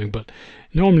ground or something. But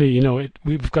normally, you know,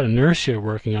 we've got inertia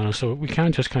working on us, so we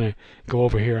can't just kind of go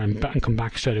over here and come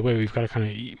back straight away. We've got to kind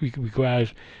of we go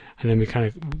out, and then we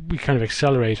kind of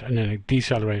accelerate and then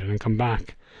decelerate and then come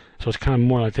back. So it's kind of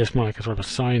more like this, more like a sort of a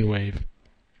sine wave.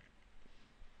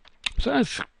 So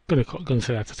that's going to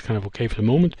say that's kind of okay for the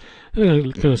moment. Then I'm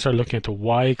going to start looking at the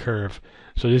Y curve.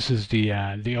 So this is the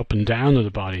up and down of the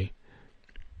body.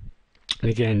 And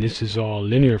again, this is all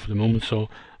linear for the moment. So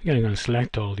again, I'm going to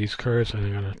select all these curves and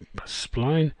I'm going to press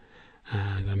spline.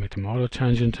 I'm going to make them auto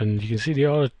tangent, and you can see the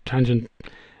auto tangent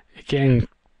again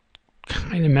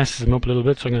kind of messes them up a little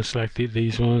bit. So I'm going to select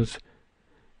these ones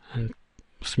and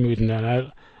smoothen that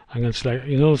out. I'm going to select.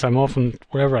 You notice I'm often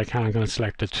wherever I can, I'm going to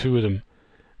select the two of them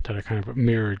that are kind of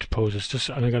mirrored poses,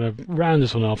 and I'm going to round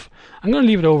this one off. I'm going to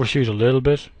leave it overshoot a little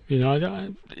bit. You know, I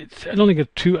don't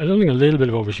think a little bit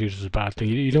of overshoot is a bad thing.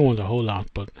 You don't want a whole lot,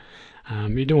 but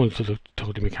you don't want it to look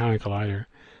totally mechanical either.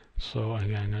 So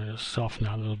again, I'm going to soften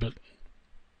that a little bit.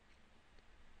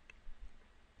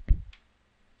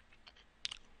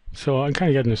 So I'm kind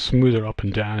of getting a smoother up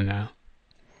and down now.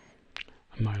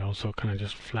 I might also kind of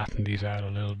just flatten these out a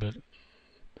little bit,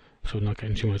 so not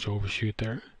getting too much overshoot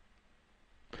there.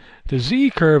 The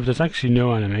Z curve, there's actually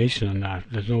no animation on that.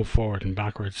 There's no forward and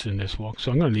backwards in this walk,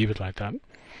 so I'm going to leave it like that.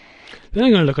 Then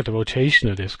I'm going to look at the rotation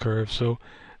of this curve. So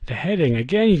the heading,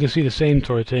 again, you can see the same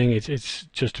sort of thing. It's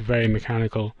just very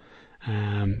mechanical,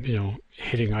 you know,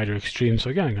 hitting either extreme. So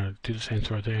again, I'm going to do the same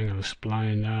sort of thing. I'm going to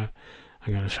spline that.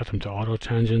 I'm going to set them to auto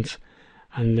tangents,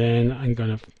 and then I'm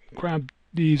going to grab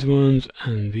these ones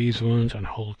and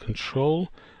hold control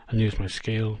and use my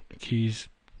scale keys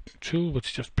tool,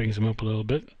 which just brings them up a little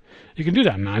bit. You can do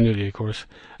that manually, of course.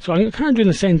 So I'm kind of doing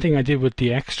the same thing I did with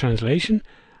the X translation.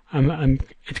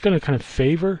 It's going to kind of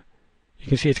favor. You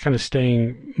can see it's kind of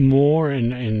staying more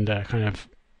in the kind of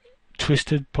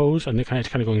twisted pose, and it's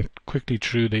kind of going quickly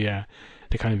through the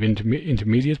kind of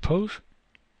intermediate pose.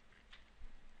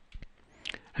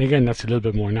 And again, that's a little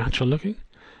bit more natural looking.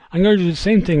 I'm going to do the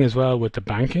same thing as well with the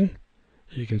banking.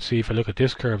 You can see if I look at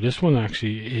this curve, this one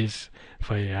actually is,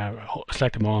 if I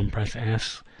select them all and press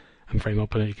S and frame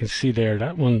up on it, you can see there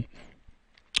that one,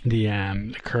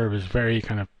 the curve is very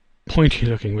kind of pointy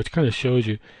looking, which kind of shows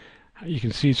you. You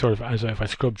can see sort of, as if I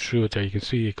scrub through it there, you can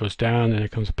see it goes down and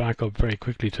it comes back up very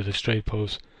quickly to the straight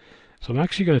pose. So I'm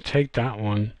actually going to take that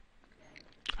one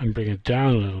and bring it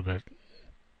down a little bit,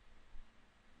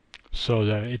 so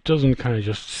that it doesn't kind of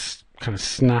just kind of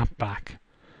snap back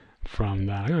from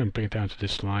that. I'm going to bring it down to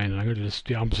this line, and I'm going to do this,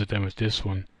 the opposite then with this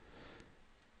one.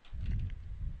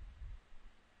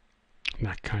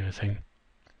 That kind of thing.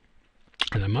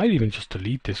 And I might even just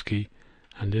delete this key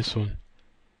and this one,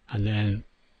 and then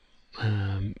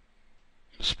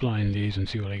spline these and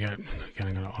see what I get. Again,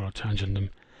 I'm going to auto tangent them,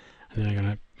 and then I'm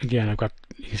going to, again, I've got,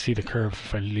 you can see the curve.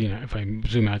 If I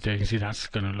zoom out there, you can see that's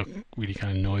going to look really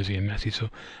kind of noisy and messy. So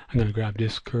I'm going to grab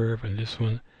this curve and this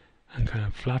one and kind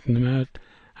of flatten them out.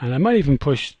 And I might even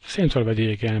push, same sort of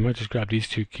idea again. I might just grab these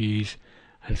two keys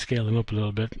and scale them up a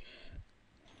little bit,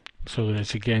 so that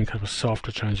it's again kind of a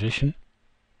softer transition.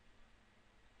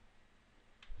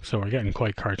 So we're getting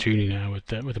quite cartoony now with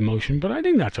the motion, but I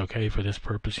think that's okay for this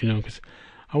purpose, you know, because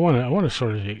I want to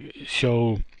sort of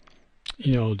show,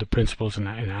 you know, the principles in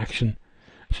action.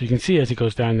 So you can see as it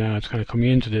goes down now, it's kind of coming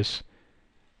into this.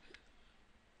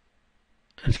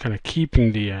 It's kind of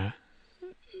keeping the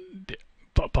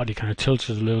body kind of tilts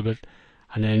a little bit,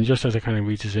 and then just as it kind of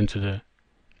reaches into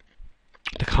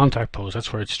the contact pose,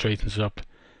 that's where it straightens up,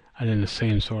 and then the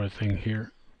same sort of thing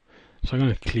here. So I'm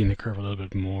going to clean the curve a little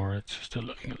bit more. It's still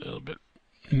looking a little bit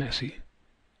messy,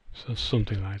 so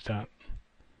something like that.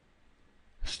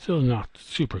 Still not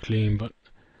super clean, but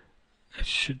it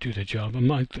should do the job. I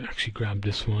might actually grab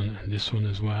this one and this one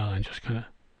as well and just kind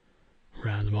of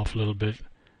round them off a little bit,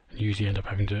 and usually end up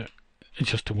having to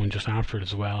adjust the one just after it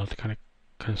as well to kind of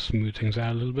smooth things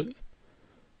out a little bit.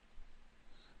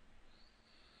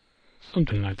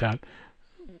 Something like that.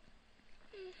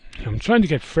 I'm trying to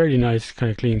get fairly nice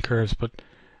kind of clean curves, but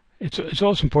it's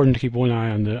also important to keep one eye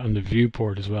on the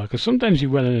viewport as well, because sometimes you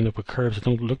will end up with curves that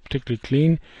don't look particularly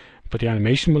clean, but the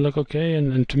animation will look okay,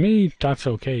 and to me that's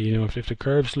okay. You know, if the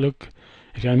curves look,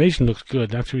 if the animation looks good,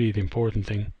 that's really the important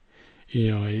thing.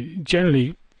 You know,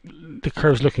 generally the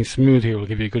curves looking smooth here will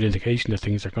give you a good indication that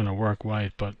things are going to work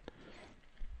right, but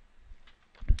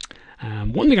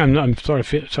one thing I'm sort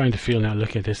of trying to feel now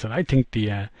looking at this, that I think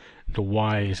the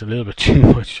Y is a little bit too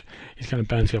much. It's kind of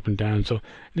bouncing up and down. So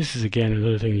this is again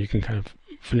another thing you can kind of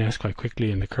finesse quite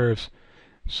quickly in the curves.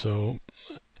 So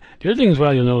the other thing as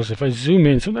well, you'll notice if I zoom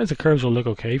in, sometimes the curves will look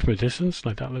okay from a distance,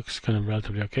 like that looks kind of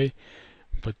relatively okay.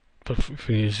 But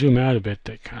when you zoom out a bit,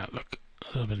 they kind of look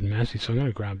a little bit messy. So I'm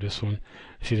going to grab this one.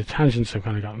 You see the tangents have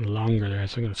kind of gotten longer there,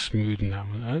 so I'm going to smoothen that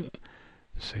one out.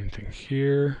 Same thing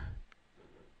here.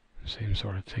 Same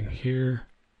sort of thing here.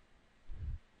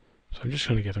 So I'm just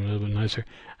trying to get them a little bit nicer.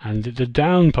 And the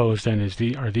down pose then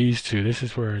are these two. This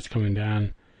is where it's coming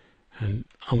down, and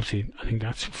obviously I think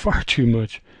that's far too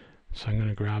much. So I'm going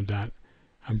to grab that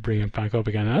and bring it back up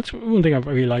again. And that's one thing I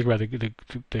really like about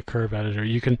the curve editor.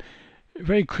 You can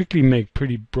very quickly make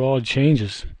pretty broad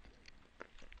changes.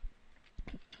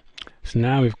 So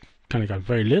now we've kind of got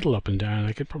very little up and down.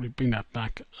 I could probably bring that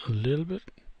back a little bit.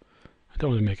 I don't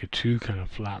want to make it too kind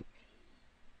of flat.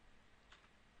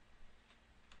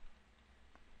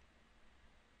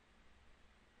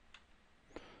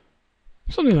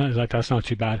 Something like that's not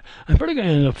too bad. I'm probably going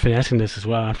to end up finessing this as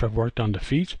well after I've worked on the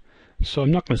feet, so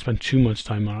I'm not going to spend too much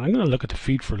time on it. I'm going to look at the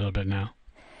feet for a little bit now.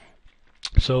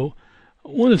 So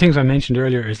one of the things I mentioned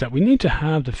earlier is that we need to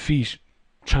have the feet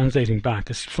translating back.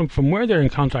 It's from where they're in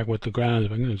contact with the ground.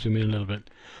 If I'm going to zoom in a little bit,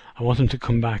 I want them to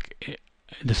come back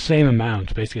the same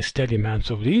amount, basically a steady amount.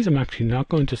 So these I'm actually not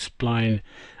going to spline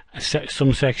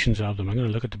some sections of them. I'm going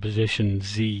to look at the position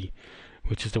Z,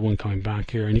 which is the one coming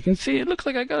back here, and you can see it looks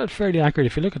like I got it fairly accurate.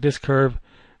 If you look at this curve,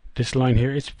 this line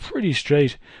here, it's pretty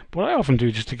straight. But what I often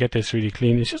do just to get this really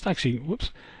clean is just actually,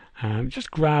 just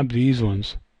grab these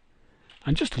ones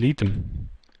and just delete them,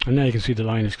 and now you can see the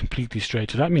line is completely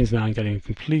straight. So that means now I'm getting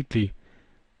completely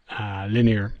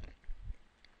linear.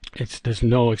 There's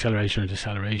no acceleration or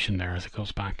deceleration there as it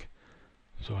goes back.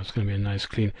 So it's going to be a nice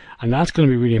clean, and that's going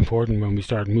to be really important when we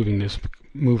start moving this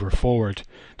mover forward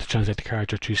to translate the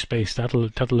character through space.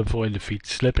 That'll avoid the feet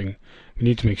slipping. We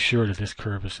need to make sure that this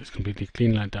curve is completely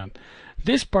clean like that.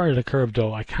 This part of the curve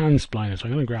though, I can spline it, so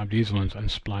I'm going to grab these ones and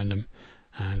spline them,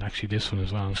 and actually this one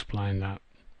as well and spline that,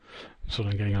 so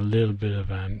I'm getting a little bit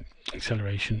of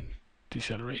acceleration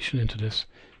deceleration into this.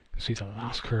 See, the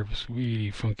last curve is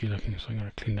really funky looking, so I'm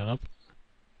going to clean that up.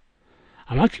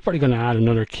 I'm actually probably going to add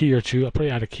another key or two. I'll probably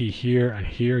add a key here and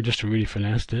here just to really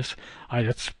finesse this.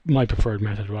 That's my preferred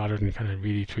method rather than kind of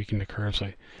really tweaking the curves.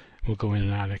 I will go in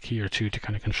and add a key or two to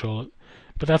kind of control it.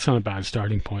 But that's not a bad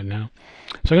starting point now.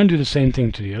 So I'm going to do the same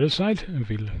thing to the other side. If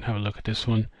we have a look at this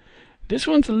one. This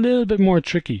one's a little bit more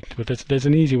tricky, but there's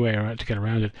an easy way to get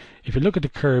around it. If you look at the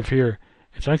curve here,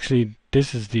 it's actually,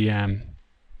 this is the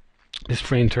this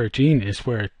frame 13 is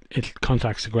where it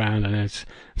contacts the ground and it's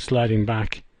sliding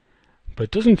back, but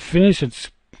it doesn't finish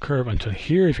its curve until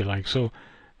here, if you like. So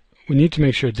we need to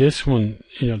make sure this one,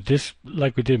 this,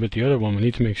 like we did with the other one, we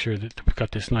need to make sure that we've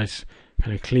got this nice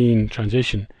kind of clean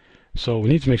transition. So we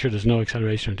need to make sure there's no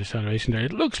acceleration or deceleration there.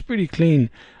 It looks pretty clean,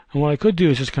 and what I could do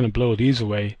is just kind of blow these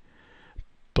away,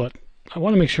 but I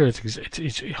want to make sure it's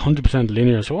 100%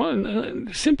 linear. So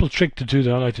a simple trick to do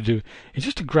that I like to do is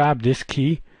just to grab this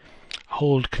key,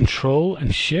 hold Control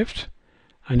and Shift,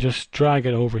 and just drag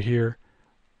it over here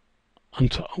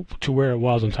to where it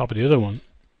was on top of the other one.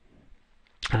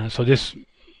 So this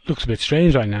looks a bit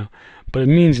strange right now, but it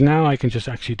means now I can just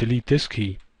actually delete this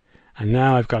key, and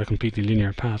now I've got a completely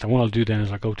linear path. And what I'll do then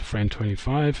is I'll go to frame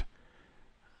 25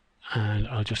 and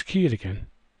I'll just key it again.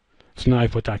 So now I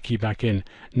put that key back in.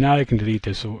 Now I can delete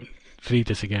this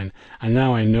again, and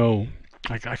now I know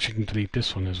I actually can delete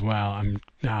this one as well.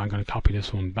 Now I'm going to copy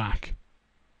this one back.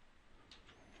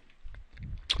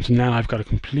 So now I've got a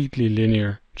completely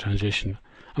linear transition.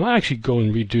 I might actually go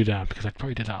and redo that because I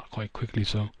probably did that quite quickly.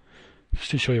 So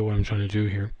just to show you what I'm trying to do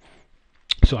here.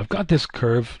 So I've got this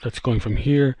curve that's going from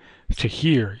here to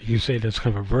here. You can say there's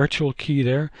kind of a virtual key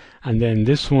there, and then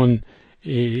this one,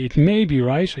 it may be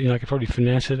right. I could probably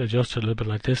finesse it, adjust it a little bit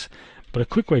like this. But a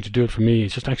quick way to do it for me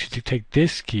is just actually to take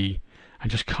this key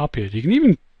and just copy it. You can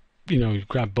even,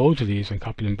 grab both of these and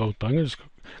copy them both. But I'm going to just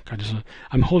grab this one.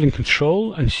 I'm holding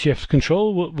Control and Shift.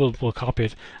 Control will copy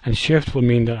it, and Shift will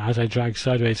mean that as I drag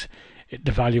sideways,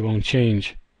 the value won't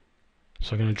change.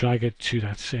 So I'm going to drag it to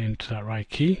that right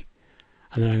key,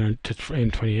 and then I'm going to frame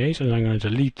 28, and then I'm going to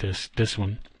delete this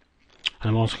one, and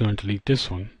I'm also going to delete this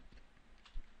one.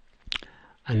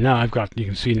 And now I've got, you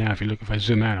can see now if I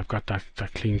zoom out, I've got that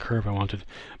clean curve I wanted.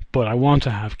 But I want to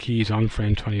have keys on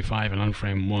frame 25 and on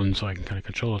frame 1 so I can kind of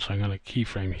control it. So I'm going to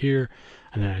keyframe here,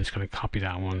 and then I'm just going to copy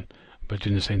that one by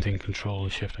doing the same thing, Control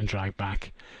and Shift and drag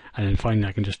back. And then finally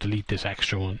I can just delete this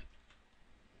extra one.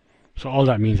 So all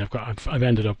that means I've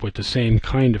ended up with the same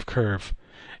kind of curve.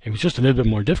 It was just a little bit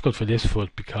more difficult for this foot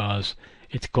because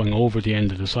it's going over the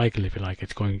end of the cycle, if you like.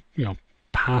 It's going,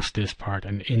 past this part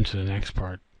and into the next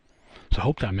part. So I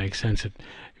hope that makes sense.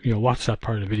 Watch that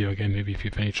part of the video again, maybe if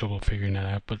you have any trouble figuring that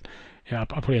out. But yeah, I'll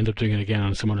probably end up doing it again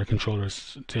on some other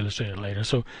controllers to illustrate it later.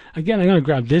 So again, I'm going to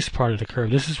grab this part of the curve.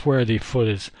 This is where the foot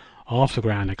is off the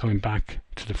ground and coming back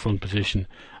to the front position.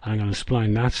 And I'm going to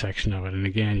spline that section of it. And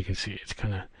again, you can see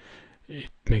it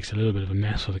makes a little bit of a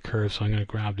mess of the curve. So I'm going to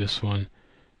grab this one.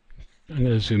 I'm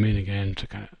going to zoom in again to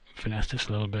kind of finesse this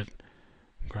a little bit.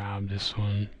 Grab this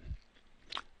one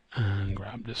and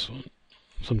grab this one.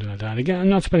 Something like that. Again, I'm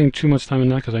not spending too much time on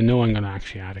that because I know I'm going to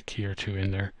actually add a key or two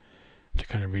in there to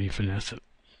kind of really finesse it.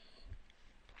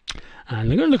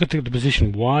 And I'm going to look at the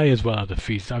position Y as well at the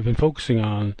feet. I've been focusing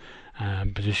on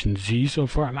position Z so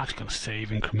far. I'm actually going to save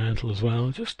incremental as well,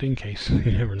 just in case.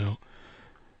 You never know.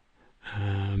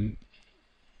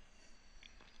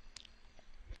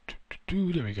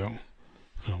 There we go.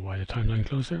 I don't know why the timeline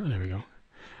closed there. There we go.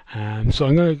 So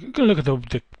I'm going to look at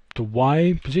the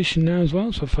Y position now as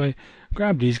well. So if I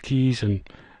grab these keys and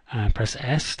press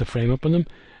S to frame up on them,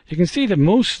 you can see that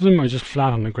most of them are just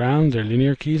flat on the ground. They're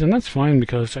linear keys, and that's fine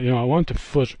because I want the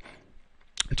foot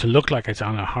to look like it's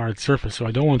on a hard surface, so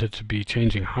I don't want it to be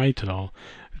changing height at all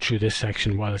through this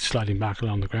section while it's sliding back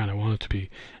along the ground. I want it to be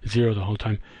 0 the whole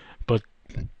time. But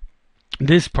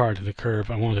this part of the curve,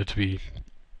 I want it to be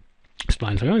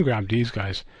splined. So I'm going to grab these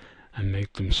guys and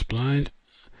make them splined,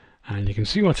 and you can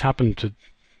see what's happened to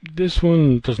this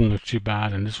one. Doesn't look too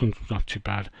bad, and this one's not too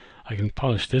bad. I can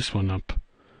polish this one up,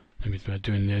 maybe by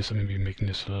doing this, and maybe making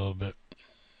this a little bit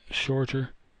shorter.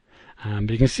 But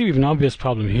you can see we have an obvious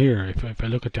problem here. If I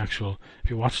look at if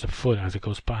you watch the foot as it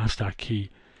goes past that key,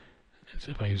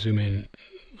 if I zoom in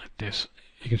like this,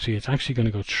 you can see it's actually going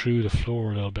to go through the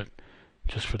floor a little bit,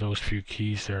 just for those few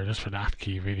keys there, just for that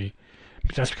key really.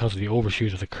 But that's because of the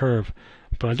overshoot of the curve.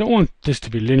 But I don't want this to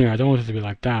be linear. I don't want it to be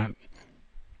like that.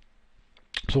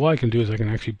 So what I can do is I can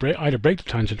actually either break the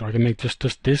tangent, or I can make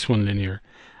just this one linear,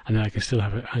 and then I can still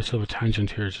have a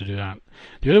tangent here to do that.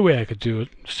 The other way I could do it,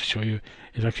 just to show you,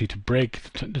 is actually to break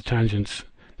the tangents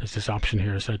there's this option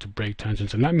here set to break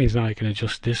tangents, and that means now I can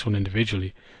adjust this one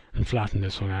individually and flatten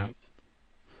this one out.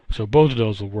 So both of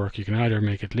those will work. You can either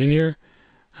make it linear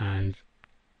and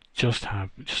just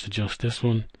adjust this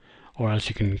one, or else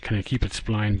you can kind of keep it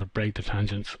spline but break the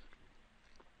tangents.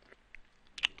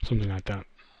 Something like that.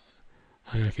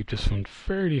 I'm going to keep this one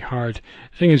fairly hard.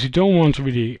 The thing is, you don't want to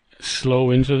really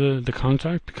slow into the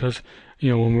contact, because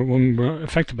when we're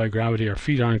affected by gravity, our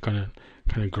feet aren't going to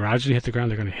kind of gradually hit the ground.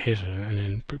 They're going to hit it and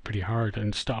then pretty hard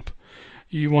and stop.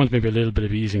 You want maybe a little bit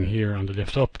of easing here on the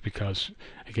lift up, because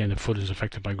again the foot is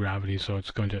affected by gravity, so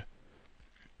it's going to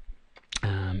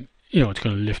it's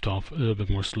going to lift off a little bit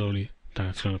more slowly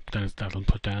than that'll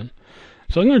put down.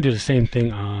 So I'm going to do the same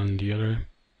thing on the other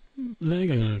leg.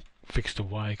 I'm going to fix the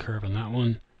Y curve on that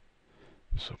one.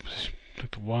 So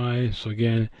click the Y. So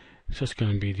again, it's just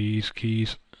going to be these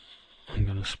keys. I'm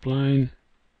going to spline,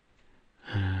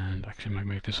 and actually I might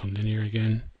make this one linear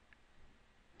again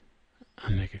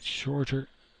and make it shorter,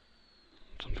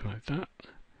 something like that.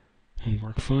 Won't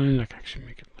work fine. I can actually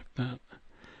make it like that.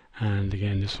 And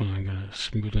again, this one I'm going to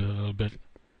smooth it a little bit.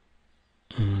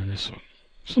 This one,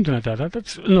 something like that.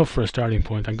 That's enough for a starting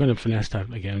point. I'm going to finesse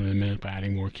that again in a minute by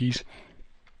adding more keys.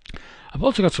 I've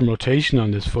also got some rotation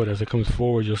on this foot as it comes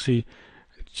forward. You'll see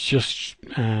just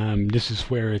this is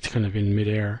where it's kind of in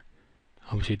midair.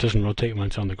 Obviously it doesn't rotate when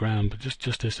it's on the ground, but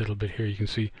just this little bit here, you can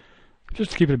see,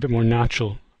 just to keep it a bit more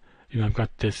natural. I've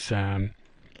got this I've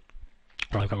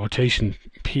got rotation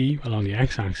P along the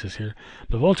x-axis here,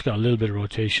 but I've also got a little bit of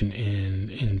rotation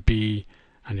in B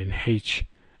and in H.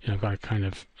 I've got a kind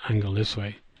of angle this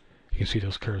way. You can see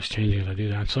those curves changing as I do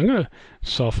that. So I'm going to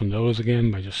soften those again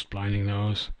by just splining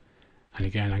those. And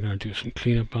again, I'm going to do some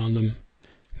cleanup on them.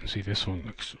 You can see this one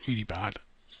looks really bad.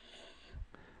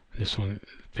 This one,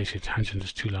 basically, tangent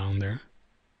is too long there.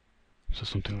 So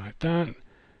something like that.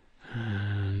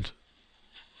 And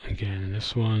again,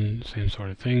 this one, same sort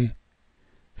of thing.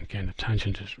 Again, the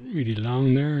tangent is really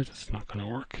long there. That's not going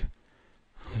to work.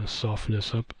 I'm going to soften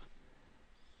this up.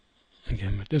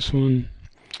 Again with this one.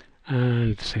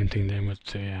 And the same thing then with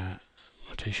the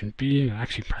rotation B. And I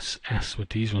actually press S with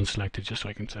these ones selected just so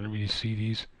I can really see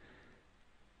these.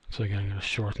 So again, I'm going to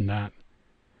shorten that.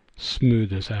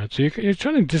 Smooth this out. So you're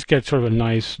trying to just get sort of a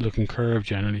nice looking curve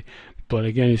generally. But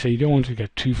again, you don't want to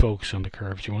get too focused on the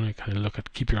curves. You want to kind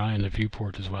of keep your eye on the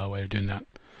viewport as well while you're doing that.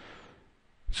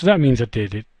 So that means that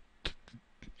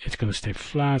it's going to stay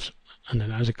flat, and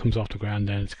then as it comes off the ground,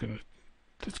 then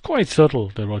it's quite subtle,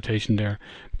 the rotation there,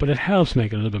 but it helps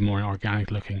make it a little bit more organic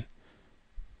looking.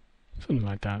 Something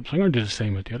like that. So I'm going to do the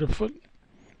same with the other foot.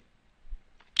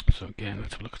 So again,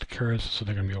 let's have a look at the curves. So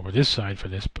they're going to be over this side for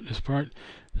this part.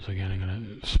 So again, I'm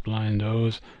going to spline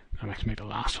those. I'm going to make the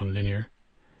last one linear.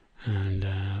 And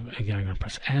again, I'm going to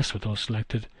press S with those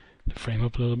selected to frame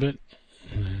up a little bit.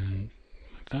 And then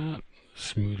like that.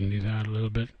 Smoothing these out a little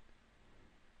bit.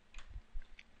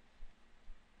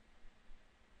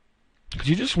 Because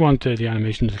you just want the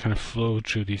animation to kind of flow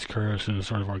through these curves in a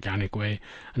sort of organic way.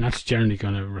 And that's generally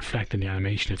going to reflect in the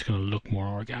animation. It's going to look more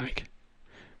organic.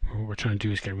 What we're trying to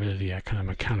do is get rid of the kind of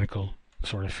mechanical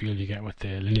sort of feel you get with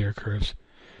the linear curves.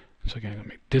 So again, I'm going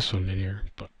to make this one linear,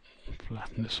 but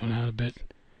flatten this one out a bit.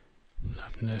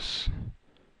 Flatten this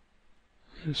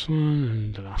one,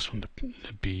 and the last one,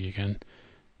 the B again.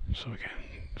 So again,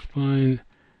 spline,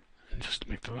 and just to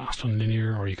make the last one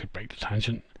linear, or you could break the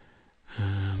tangent.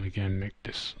 Again, make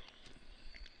this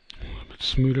a little bit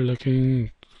smoother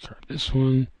looking. Start this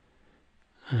one,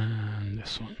 and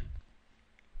this one.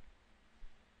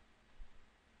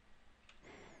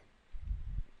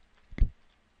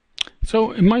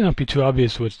 So it might not be too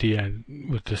obvious with the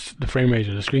frame rate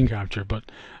of the screen capture, but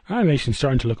animation's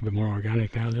starting to look a bit more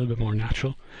organic now, a little bit more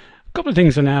natural. A couple of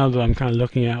things now that I'm kind of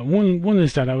looking at. One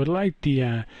is that I would like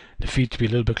the feet to be a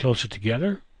little bit closer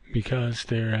together, because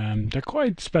they're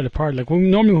quite spread apart. Like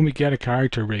normally when we get a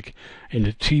character rig in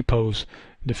the T pose,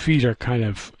 the feet are kind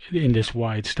of in this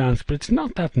wide stance, but it's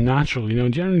not that natural.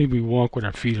 Generally we walk with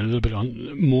our feet a little bit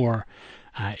more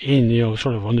in,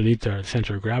 sort of underneath the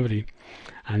center of gravity.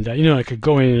 And I could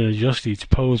go in and adjust each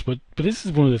pose, but this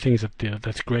is one of the things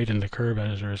that's great in the curve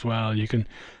editor as well. You can,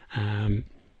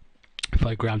 if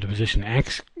I grab the position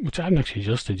X, which I haven't actually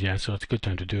adjusted yet, so it's a good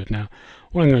time to do it now.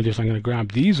 What I'm going to do is I'm going to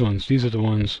grab these ones. These are the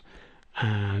ones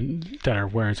that are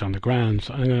where it's on the ground.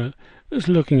 So I'm going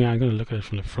to look at it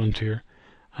from the front here.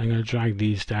 I'm going to drag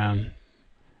these down.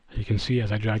 You can see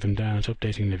as I drag them down, it's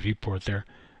updating the viewport there.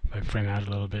 If I frame out a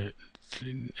little bit, it's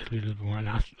a little bit more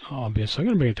obvious. So I'm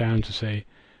going to bring it down to say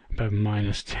about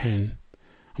 -10.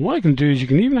 And what I can do is you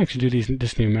can even actually do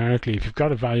this numerically. If you've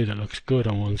got a value that looks good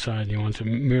on one side and you want to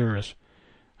mirror it,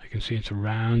 I can see it's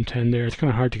around 10 there. It's kind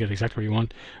of hard to get exactly where you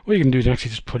want. What you can do is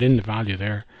actually just put in the value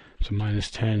there, so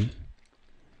 -10,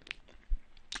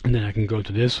 and then I can go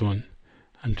to this one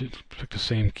and pick the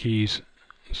same keys.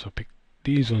 So pick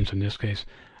these ones in this case.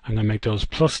 I'm going to make those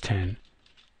 +10,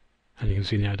 and you can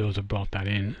see now those have brought that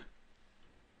in.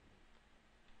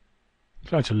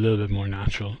 So that's a little bit more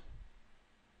natural.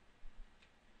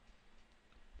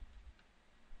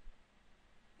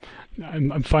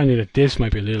 I'm finding that this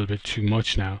might be a little bit too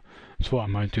much now. So what I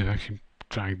might do is actually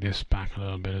drag this back a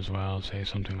little bit as well, say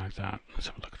something like that. Let's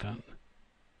have a look at that.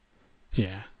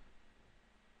 Yeah.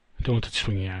 I don't want it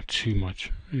swinging out too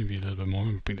much. Maybe a little bit more.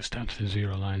 Bring this down to the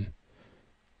 0 line.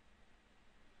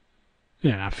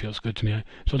 Yeah, that feels good to me.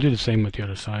 So I'll do the same with the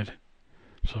other side.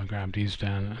 So I'll grab these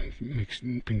down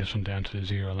and bring this one down to the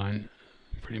 0 line,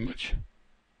 pretty much.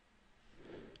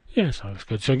 Yeah, so that's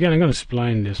good. So again, I'm going to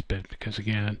spline this bit because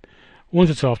again, once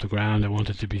it's off the ground, I want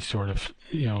it to be sort of,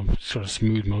 sort of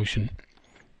smooth motion.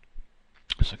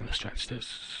 So I'm going to stretch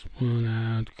this one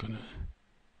out, going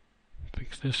to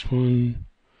fix this one,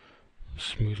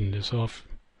 smoothing this off,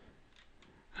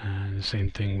 and the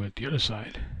same thing with the other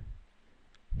side,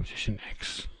 position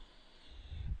X.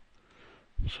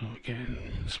 So again,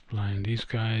 spline these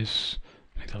guys,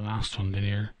 make the last one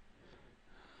linear,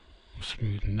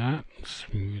 smooth that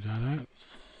out,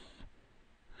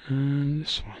 and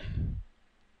this one.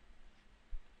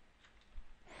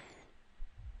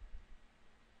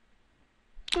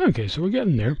 Okay, so we're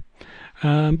getting there.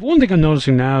 But one thing I'm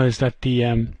noticing now is that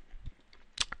the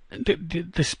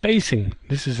spacing,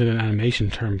 this is an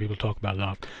animation term people talk about a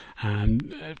lot.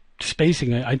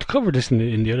 Spacing, I covered this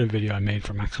in the other video I made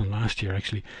for Maxon last year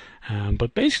actually.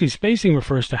 But basically spacing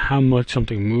refers to how much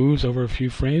something moves over a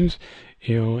few frames.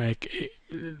 Like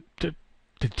the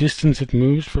distance it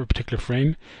moves for a particular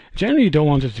frame. Generally you don't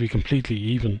want it to be completely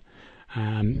even.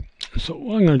 So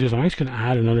what I'm going to do is I'm actually going to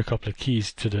add another couple of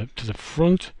keys to the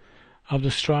front of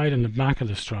the stride and the back of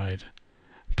the stride,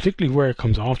 particularly where it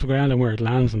comes off the ground and where it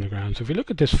lands on the ground. So if you look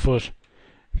at this foot,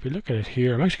 if you look at it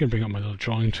here, I'm actually going to bring up my little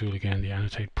drawing tool again, the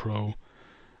Annotate Pro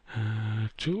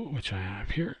tool, which I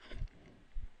have here.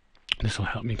 This will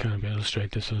help me kind of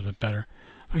illustrate this a little bit better.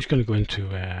 I'm just going to go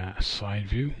into a side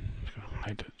view. I'm just going to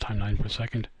hide the timeline for a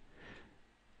second.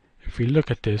 If we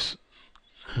look at this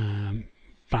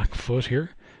back foot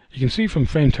here, you can see from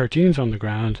frame 13 it's on the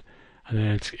ground, and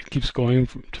then it keeps going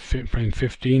to frame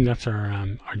 15. That's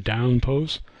our down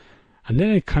pose, and then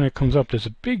it kind of comes up. There's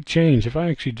a big change. If I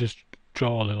actually just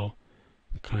draw a little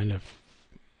kind of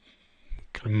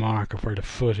mark of where the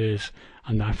foot is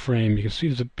on that frame, you can see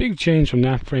there's a big change from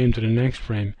that frame to the next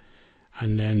frame,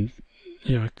 and then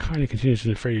it kind of continues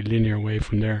in a fairly linear way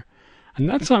from there. And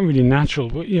that's not really natural,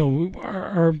 but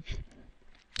our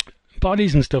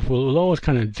bodies and stuff will always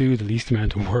kind of do the least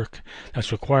amount of work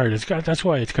that's required. That's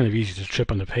why it's kind of easy to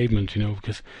trip on the pavement,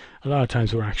 because a lot of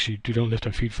times we don't lift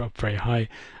our feet up very high.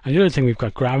 And the other thing, we've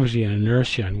got gravity and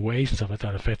inertia and weight and stuff like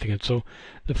that affecting it. So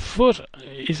the foot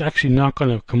is actually not going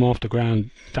to come off the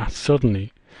ground that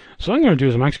suddenly. So what I'm going to do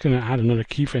is I'm actually going to add another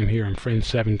keyframe here on frame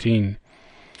 17.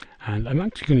 And I'm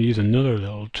actually going to use another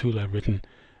little tool I've written,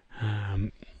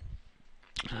 my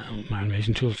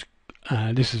animation tools.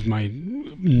 This is my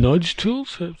nudge tool,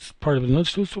 so it's part of the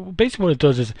nudge tool. So basically what it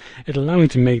does is it allows me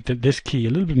to make this key a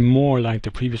little bit more like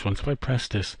the previous one. So if I press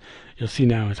this, you'll see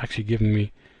now it's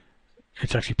actually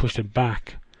it's actually pushed it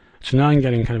back. So now I'm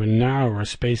getting kind of a narrower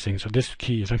spacing. So this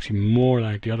key is actually more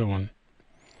like the other one.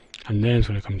 And then it's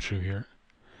going to come through here.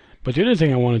 But the other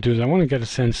thing I want to do is I want to get a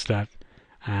sense that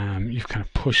you've kind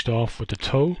of pushed off with the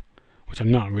toe, which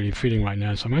I'm not really feeling right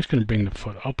now. So I'm actually going to bring the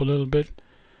foot up a little bit.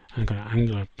 I'm going to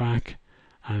angle it back,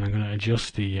 and I'm going to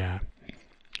adjust I'm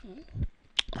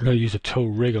going to use a toe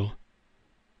wriggle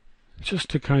just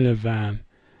to kind of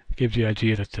give the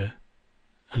idea that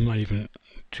I might even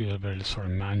do a little bit of this sort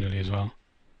of manually as well.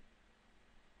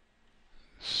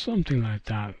 Something like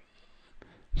that.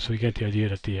 So you get the idea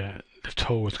that the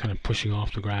toe is kind of pushing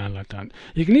off the ground like that.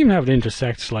 You can even have it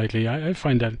intersect slightly. I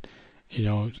find that,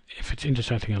 if it's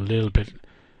intersecting a little bit,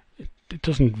 it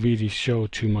doesn't really show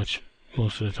too much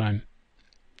most of the time.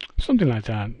 Something like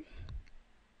that.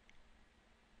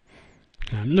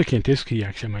 Now, looking at this key,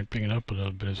 actually I might bring it up a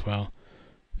little bit as well,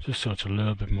 just so it's a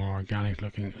little bit more organic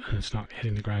looking and it's not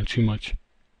hitting the ground too much.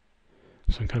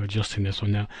 So I'm kind of adjusting this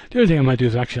one now. The other thing I might do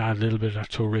is actually add a little bit of that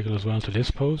toe wriggle as well to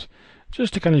this pose,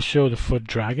 just to kind of show the foot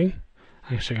dragging.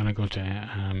 I'm actually going to go to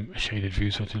a shaded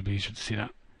view so it'll be easier to see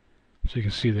that. So you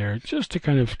can see there, just to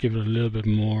kind of give it a little bit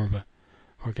more of a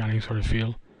organic sort of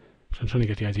feel. So I'm trying to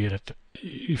get the idea that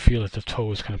you feel that the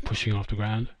toe is kind of pushing off the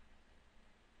ground.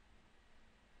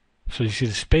 So you see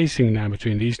the spacing now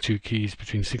between these two keys,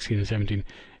 between 16 and 17,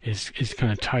 is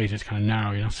kind of tight, it's kind of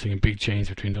narrow. You're not seeing a big change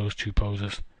between those two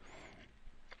poses.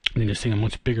 And then you're seeing a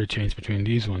much bigger change between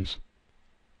these ones.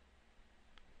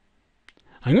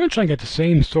 I'm going to try and get the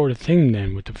same sort of thing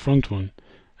then with the front one.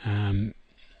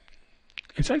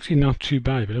 It's actually not too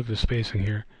bad. If you look at the spacing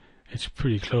here, it's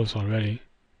pretty close already.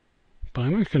 But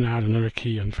I'm actually going to add another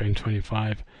key on frame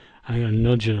 25, and I'm going to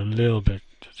nudge it a little bit,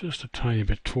 just a tiny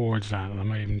bit towards that, and I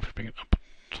might even bring it up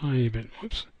a tiny bit.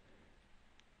 Whoops.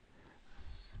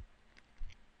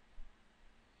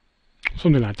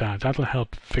 Something like that. That'll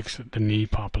help fix the knee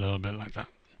pop a little bit like that.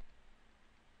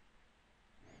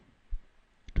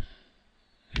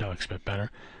 That looks a bit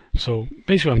better. So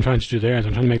basically what I'm trying to do there is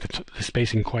I'm trying to make the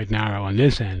spacing quite narrow on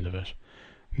this end of it.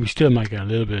 We still might get a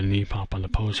little bit of knee pop on the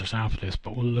pose just after this,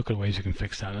 but we'll look at ways we can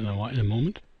fix that in a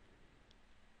moment.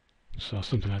 So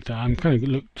something like that. I'm kind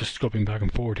of just scrubbing back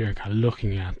and forward here, kind of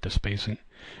looking at the spacing.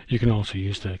 You can also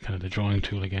use the kind of the drawing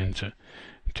tool again to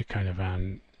kind of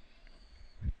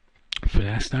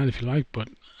finesse that if you like, but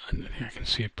I can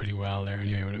see it pretty well there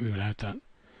anyway without that.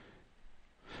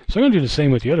 So I'm going to do the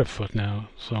same with the other foot now.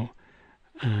 So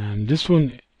this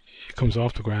one comes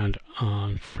off the ground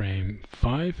on frame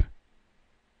 5,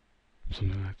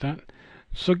 something like that.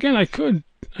 So again, I could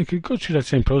go through that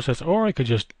same process, or I could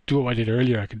just do what I did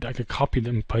earlier. I could copy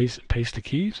them, paste the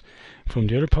keys from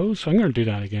the other pose. So I'm going to do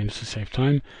that again just to save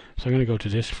time. So I'm going to go to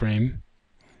this frame.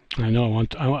 And I know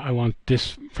I want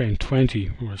this frame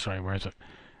 20. Or sorry, where is it?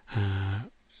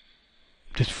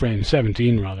 This frame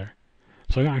 17 rather.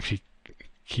 So I'm going to actually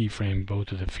keyframe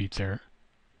both of the feet there,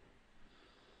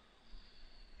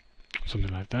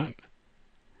 something like that.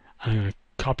 I'm going to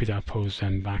copy that pose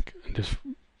then back, this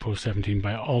pose 17,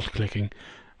 by alt clicking,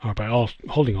 or by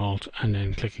holding alt and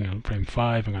then clicking on frame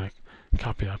 5. I'm going to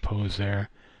copy that pose there,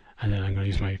 and then I'm going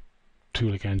to use my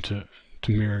tool again to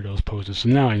mirror those poses. So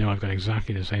now I know I've got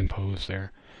exactly the same pose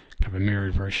there, kind of a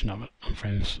mirrored version of it on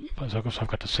frames. So I've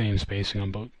got the same spacing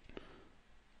on both.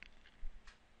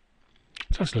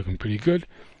 So that's looking pretty good.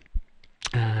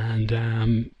 And now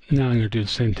I'm going to do the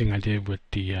same thing I did with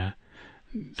the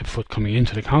foot coming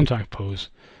into the contact pose.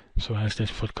 So as this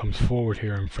foot comes forward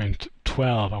here in frame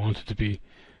 12, I want it to be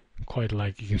quite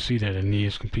like, you can see that the knee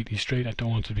is completely straight. I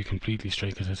don't want it to be completely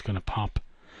straight because it's going to pop.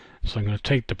 So I'm going to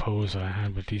take the pose that I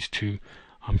had with these two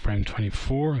on frame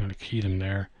 24, I'm going to key them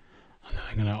there, and then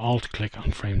I'm going to alt click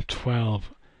on frame 12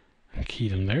 and key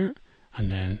them there, and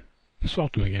then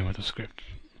swap them again with the script.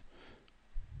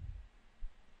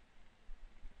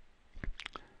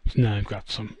 So now I've got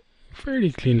some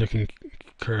fairly clean looking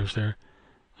curves there,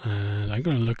 and I'm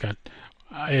going to look at,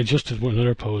 I adjusted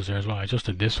another pose there as well. I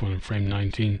adjusted this one in frame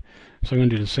 19, so I'm going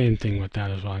to do the same thing with that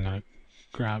as well. I'm going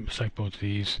to select both of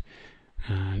these,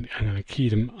 and I'm going to key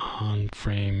them on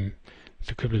frame,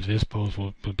 the equivalent of this pose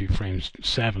will be frame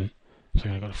 7. So I'm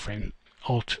going to go to frame,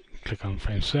 alt click on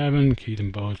frame 7, key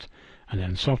them both, and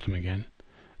then swap them again.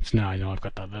 So now I know I've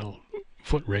got that little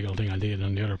foot wriggle thing I did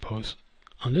on the other pose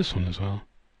on this one as well.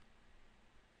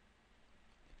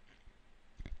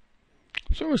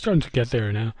 So we're starting to get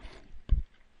there now.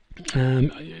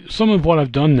 Some of what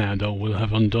I've done now, though, will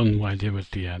have undone what I did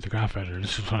with the graph editor.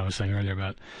 This is what I was saying earlier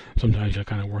about sometimes you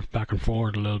kind of work back and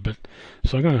forward a little bit.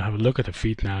 So I'm going to have a look at the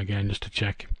feet now again, just to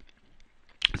check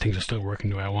things are still working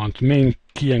the way I want. The main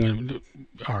key I'm going to do,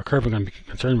 or curve I'm going to be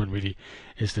concerned with really,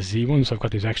 is the Z one. So I've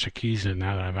got these extra keys in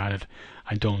now that I've added.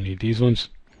 I don't need these ones.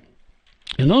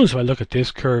 You'll notice if I look at this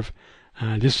curve,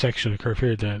 this section of the curve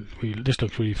here, this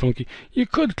looks really funky. You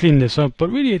could clean this up, but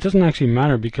really it doesn't actually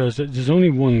matter because there's only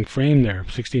one frame there,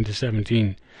 16 to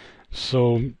 17.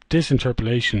 So this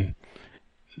interpolation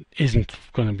isn't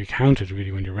going to be counted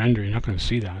really when you render. You're not going to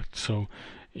see that. So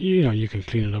you can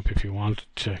clean it up if you want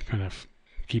to kind of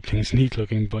keep things neat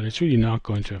looking, but it's really not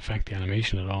going to affect the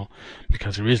animation at all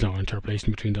because there is no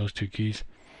interpolation between those two keys.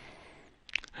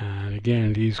 And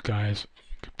again, these guys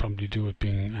could probably do it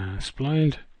being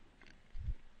splined.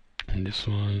 And this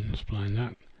one, spline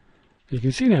that. You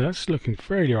can see now that's looking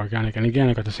fairly organic. And again,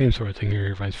 I've got the same sort of thing here.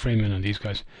 If I frame in on these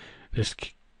guys, this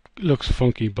looks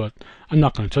funky, but I'm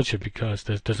not going to touch it because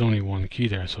there's only one key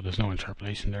there, so there's no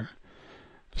interpolation there.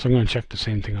 So I'm going to check the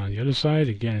same thing on the other side.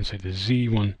 Again, and say the Z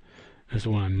one is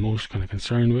the one I'm most kind of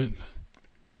concerned with.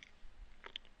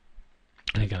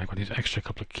 And again, I've got these extra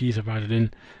couple of keys I've added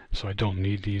in, so I don't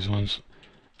need these ones.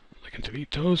 I can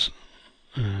delete those.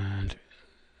 And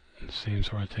same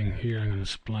sort of thing here. I'm going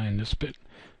to spline this bit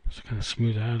just to kind of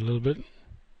smooth it out a little bit,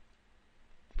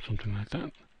 something like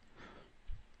that.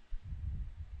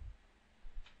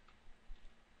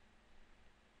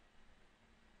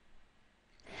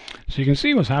 So you can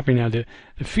see what's happening now.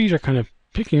 The feet are kind of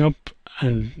picking up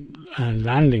and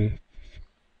landing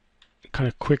kind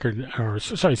of quicker, or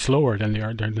sorry, slower than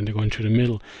they're going through the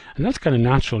middle, and that's kind of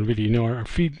natural, really. Our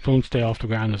feet don't stay off the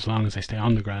ground as long as they stay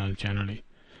on the ground generally,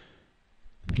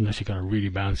 unless you got a really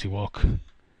bouncy walk.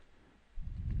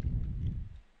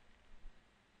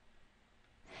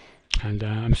 And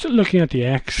I'm still looking at the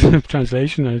X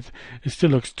translation, and it still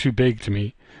looks too big to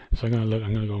me. So I'm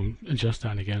gonna go adjust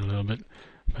that again a little bit.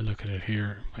 If I look at it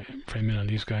here, if I frame in on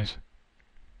these guys,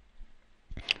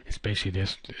 it's basically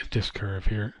this curve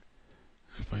here.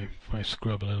 If I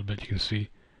scrub a little bit, you can see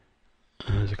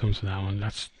as it comes to that one,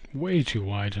 that's way too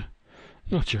wide.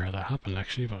 Not sure how that happened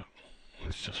actually, but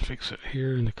let's just fix it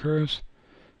here in the curves.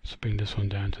 So bring this one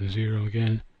down to 0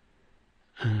 again,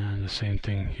 and the same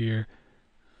thing here.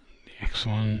 The X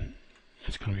one,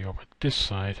 it's going to be over this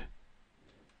side.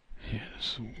 Yeah,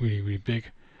 it's really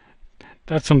big.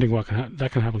 That's something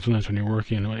that can happen sometimes when you're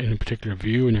working in a particular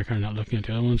view and you're kind of not looking at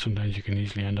the other one. Sometimes you can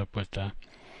easily end up with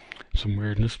some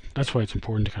weirdness. That's why it's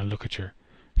important to kind of look at your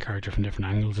character from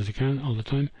different angles as you can all the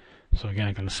time. So again,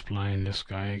 I'm going to spline this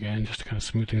guy again just to kind of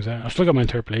smooth things out. I've still got my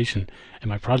interpolation in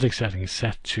my project settings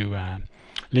set to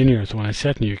linear, so when I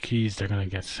set new keys, they're going to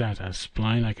get set as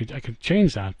spline. I could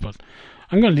change that, but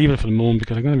I'm going to leave it for the moment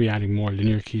because I'm going to be adding more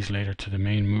linear keys later to the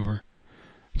main mover.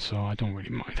 So I don't really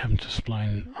mind having to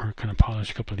spline or kind of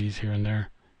polish a couple of these here and there.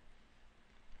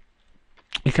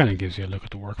 It kind of gives you a look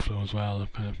at the workflow as well,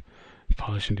 of kind of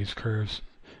polishing these curves.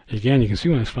 Again, you can see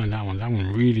when I spline that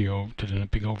one really did a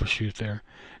big overshoot there.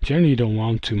 Generally you don't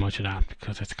want too much of that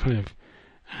because it's kind of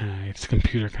it's the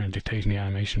computer kind of dictating the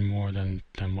animation more than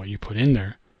what you put in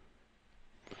there.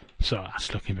 So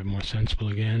that's looking a bit more sensible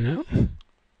again now.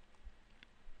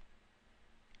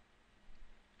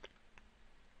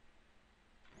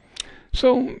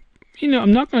 So,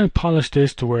 I'm not going to polish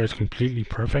this to where it's completely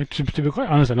perfect. To be quite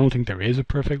honest, I don't think there is a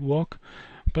perfect walk,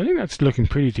 but I think that's looking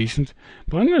pretty decent.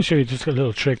 But I'm going to show you just a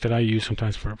little trick that I use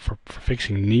sometimes for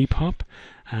fixing knee pop.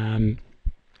 I'm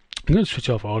going to switch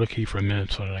off auto key for a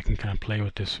minute so that I can kind of play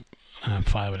with this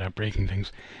file without breaking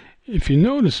things. If you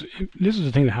notice, this is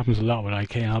the thing that happens a lot with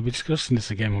IK, and I'll be discussing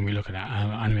this again when we look at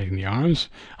animating the arms.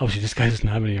 Obviously this guy doesn't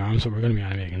have any arms, so we're going to be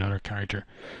animating another character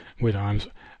with arms.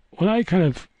 When I kind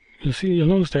of, you'll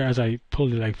notice there as I pull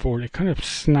the leg forward, it kind of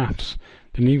snaps.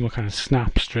 The knee will kind of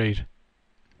snap straight.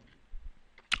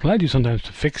 What I do sometimes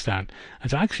to fix that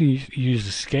is to actually use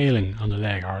the scaling on the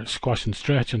leg, or squash and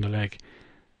stretch on the leg.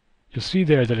 You'll see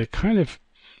there that it kind of,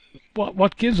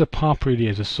 what gives a pop really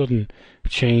is a sudden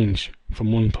change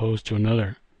from one pose to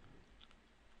another.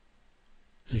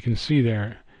 You can see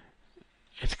there,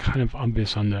 it's kind of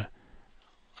obvious on the,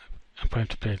 I'm going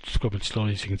to scrub it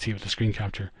slowly so you can see with the screen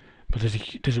capture. But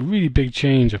there's a really big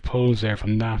change of pose there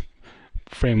from that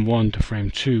frame 1 to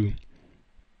frame 2,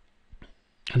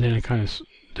 and then it kind of,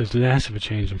 there's less of a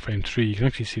change in frame 3. You can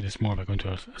actually see this more if I go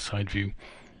into a side view.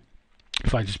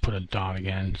 If I just put a dot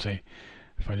again, say,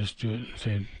 if I just do it,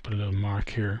 say, put a little mark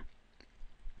here,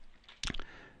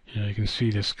 you can see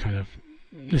this kind of,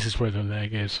 this is where the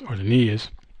leg is, or the knee is,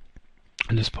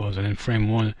 in this pose, and then frame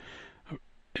 1,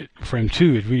 frame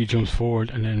 2, it really jumps forward,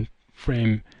 and then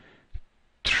frame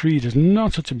 3, there's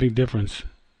not such a big difference.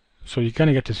 So you kind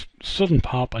of get this sudden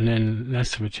pop and then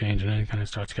less of a change, and then it kind of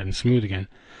starts getting smooth again.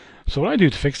 So what I do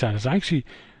to fix that is I actually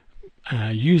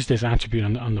use this attribute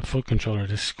on the foot controller,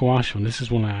 this squash one. This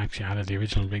is one I actually added. The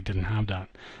original rig didn't have that.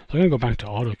 So I'm going to go back to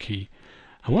auto key.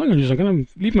 And what I'm going to do is I'm going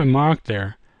to leave my mark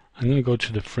there. I'm going to go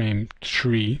to the frame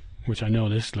 3, which I know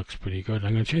this looks pretty good.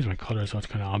 I'm going to change my color so it's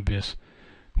kind of obvious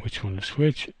which one to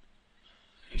switch.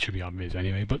 It should be obvious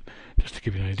anyway, but just to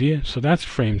give you an idea. So that's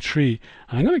frame 3.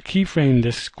 And I'm going to keyframe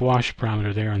this squash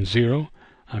parameter there on 0.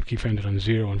 I've keyframed it on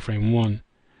 0 on frame 1.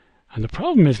 And the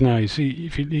problem is now, you see,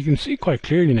 if you can see quite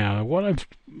clearly now,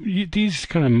 these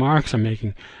kind of marks I'm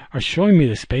making are showing me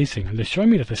the spacing. And they're showing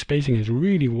me that the spacing is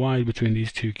really wide between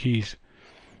these two keys.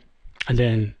 And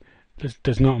then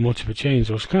there's not much of a change.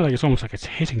 So it's kind of like, it's almost like it's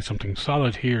hitting something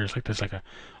solid here. It's like there's like a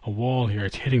wall here.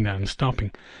 It's hitting that and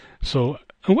stopping. So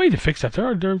a way to fix that, there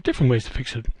are different ways to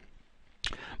fix it.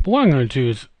 But what I'm going to do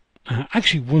is,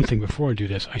 actually one thing before I do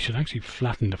this, I should actually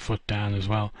flatten the foot down as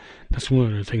well. That's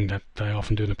one other thing that I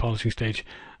often do in the polishing stage.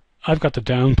 I've got the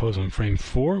down pose on frame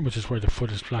 4, which is where the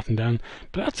foot is flattened down.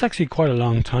 But that's actually quite a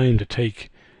long time to take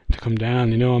to come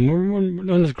down, and when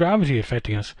there's gravity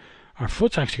affecting us, our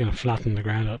foot's actually going to flatten the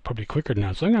ground out probably quicker than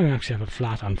that. So I'm going to actually have it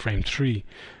flat on frame 3.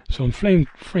 So in frame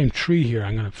 3 here,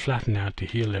 I'm going to flatten out the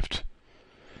heel lift.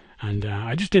 And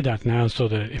I just did that now so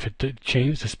that if it did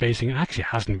change the spacing, it actually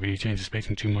hasn't really changed the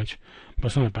spacing too much, but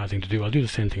it's not a bad thing to do. I'll do the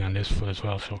same thing on this foot as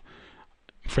well. So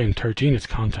frame 13 it's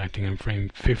contacting, and frame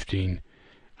 15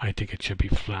 I think it should be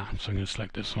flat. So I'm going to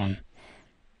select this one.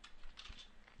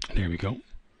 There we go.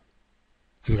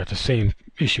 We've got the same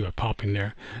issue of popping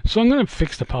there. So I'm going to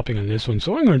fix the popping on this one.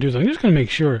 So what I'm going to do is I'm just going to make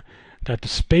sure that the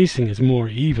spacing is more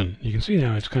even. You can see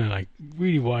now it's kind of like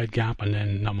really wide gap and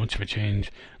then not much of a change,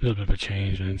 a little bit of a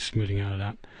change, and then smoothing out of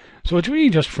that. So it's really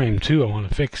just frame 2 I want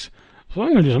to fix. So what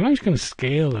I'm going to do is I'm actually going to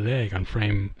scale the leg on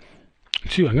frame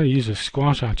 2. I'm going to use the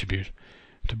squash attribute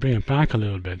to bring it back a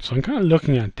little bit. So I'm kind of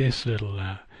looking at this little,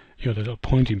 the little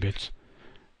pointy bits.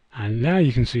 And now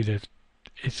you can see that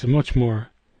it's a much more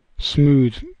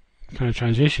smooth kind of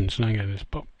transition. So now I get this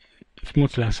pop. It's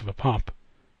much less of a pop.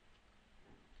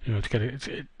 To get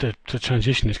it, the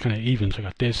transition is kind of even. So I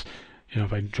got this.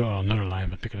 If I draw another line,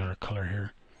 if I pick another color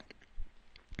here,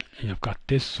 I've got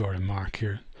this sort of mark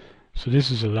here. So this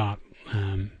is a lot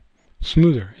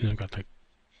smoother. I've got like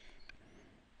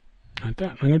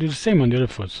that. I'm going to do the same on the other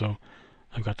foot. So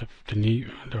I've got the knee,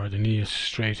 or the knee is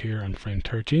straight here on frame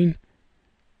 13.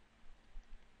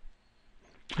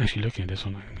 Actually, looking at this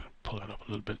one, I'm going to pull that up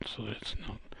a little bit so that it's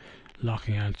not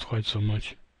locking out quite so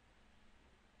much.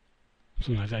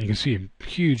 Something like that. You can see a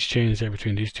huge change there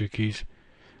between these two keys.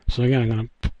 So again, I'm going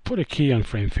to put a key on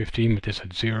frame 15 with this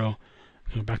at 0.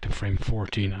 Go back to frame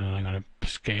 14, and then I'm going to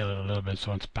scale it a little bit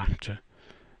so it's back to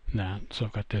that. So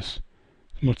I've got this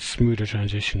much smoother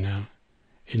transition now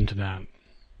into that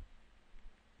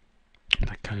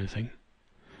kind of thing.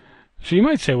 So you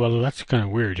might say, well, that's kind of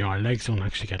weird. Our legs don't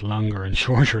actually get longer and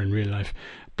shorter in real life,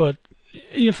 but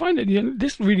you'll find that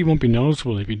this really won't be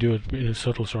noticeable if you do it in a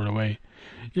subtle sort of way.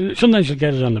 Sometimes you'll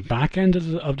get it on the back end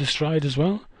of the stride as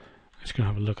well. I'm just going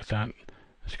to have a look at that. I'm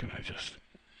just going to just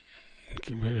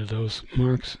get rid of those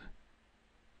marks.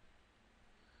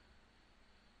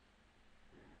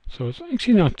 So it's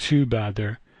actually not too bad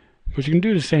there, but you can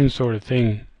do the same sort of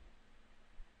thing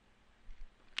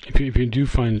if you do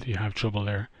find that you have trouble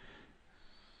there.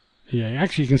 Yeah,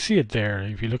 actually you can see it there.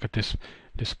 If you look at this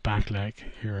back leg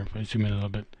here, if I zoom in a little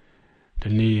bit, the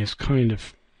knee is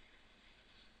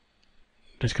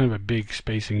there's kind of a big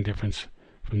spacing difference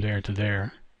from there to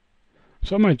there.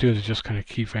 So what I might do is just kind of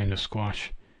keyframe the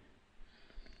squash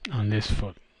on this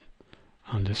foot,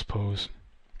 on this pose.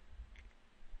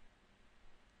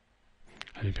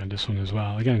 I think on this one as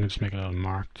well. Again, I'm going to just make a little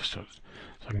mark just so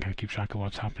I can kind of keep track of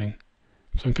what's happening.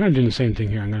 So I'm kind of doing the same thing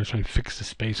here. I'm going to try and fix the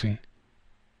spacing.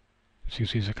 So you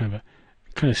see it's kind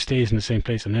of stays in the same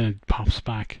place, and then it pops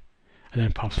back, and then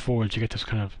it pops forward. You get this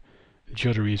kind of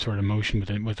juddery sort of motion with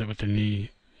the knee.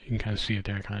 You can kind of see it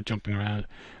there, kind of jumping around.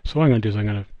 So what I'm going to do is I'm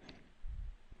going to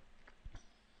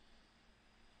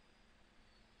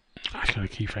actually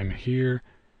keyframe it here,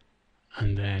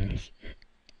 and then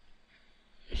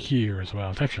here as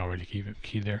well. It's actually already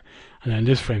keyed there. And then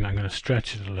this frame, I'm going to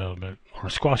stretch it a little bit, or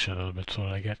squash it a little bit, so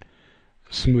that I get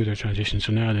a smoother transition.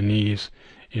 So now the knees,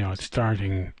 it's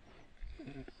starting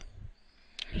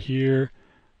here,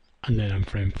 and then on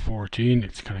frame 14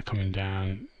 it's kind of coming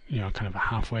down, kind of a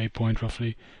halfway point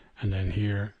roughly, and then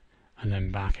here, and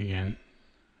then back again.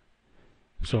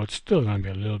 So it's still going to be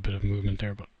a little bit of movement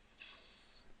there, but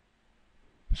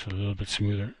it's a little bit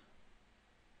smoother.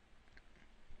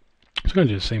 So I'm going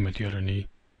to do the same with the other knee.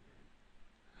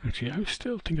 Actually, I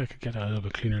still think I could get that a little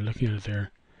bit cleaner. Looking at it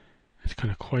there, it's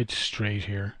kind of quite straight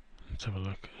here. Let's have a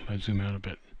look if I zoom out a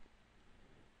bit.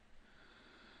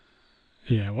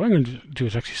 Yeah, what I'm going to do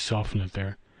is actually soften it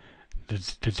there.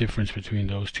 The difference between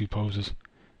those two poses,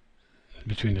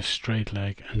 between the straight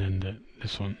leg and then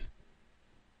this one.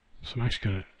 So I'm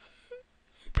actually going to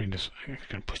bring this, I'm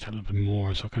going to push that a little bit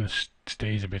more so it kind of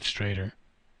stays a bit straighter.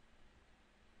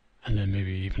 And then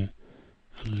maybe even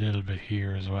a little bit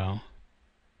here as well.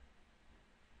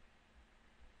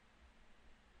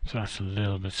 So that's a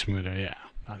little bit smoother, yeah.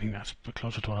 I think that's a bit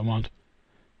closer to what I want.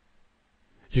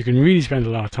 You can really spend a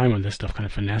lot of time on this stuff, kind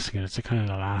of finessing it. It's the kind of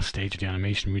the last stage of the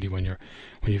animation, really, when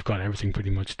you've got everything pretty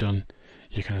much done.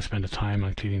 You kind of spend the time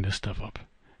on cleaning this stuff up.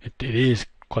 It is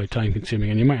quite time consuming,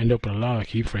 and you might end up with a lot of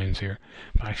keyframes here.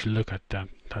 But actually look at that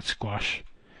squash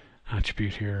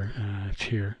attribute here. It's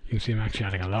here. You can see I'm actually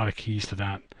adding a lot of keys to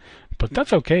that. But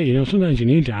that's okay, sometimes you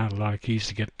need to add a lot of keys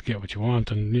to get what you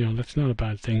want, and that's not a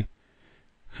bad thing.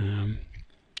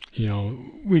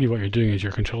 Really what you're doing is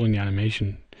you're controlling the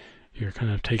animation. You're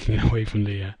kind of taking it away from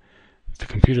the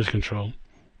computer's control.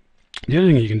 The other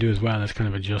thing you can do as well is kind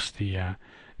of adjust the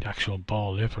actual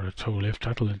ball lift or the toe lift.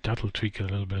 That'll tweak it a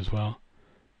little bit as well.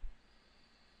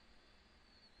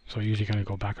 So I usually kind of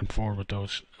go back and forward with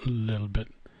those a little bit.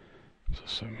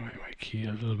 So I might key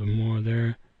a little bit more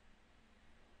there.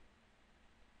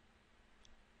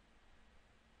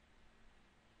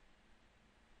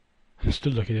 I'm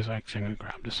still looking at this. Actually, I'm going to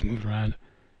grab this and move it around.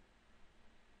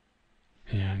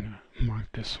 Yeah, I'm gonna mark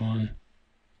this one.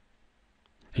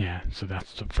 Yeah, so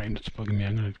that's the frame that's bugging me.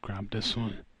 I'm gonna grab this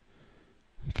one,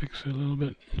 fix it a little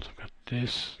bit. So I've got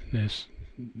this, this,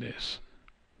 this.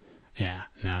 Yeah,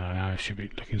 now it should be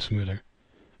looking smoother.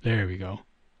 There we go.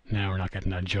 Now we're not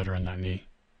getting that judder on that knee.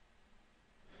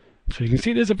 So you can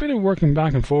see there's a bit of working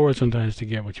back and forward sometimes to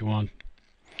get what you want.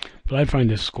 But I find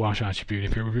this squash attribute,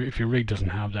 if your rig doesn't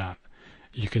have that,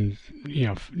 you can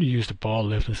use the ball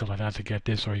lift and stuff like that to get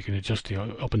this, or you can adjust the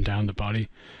up and down the body.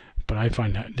 But I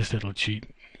find that this little cheat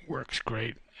works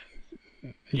great.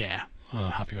 Yeah,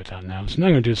 I'm happy with that now. So now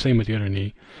I'm going to do the same with the other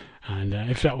knee. And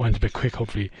if that went a bit quick,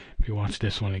 hopefully if you watch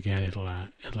this one again, it'll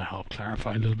help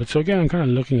clarify a little bit. So again, I'm kind of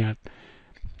looking at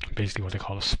basically what they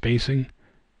call a spacing.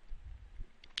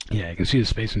 Yeah, you can see the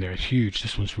spacing there is huge.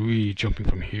 This one's really jumping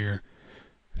from here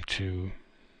to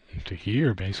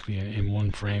here, basically in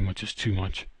one frame, which is too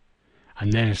much.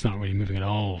 And then it's not really moving at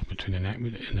all between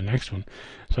in the next one.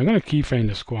 So I'm going to keyframe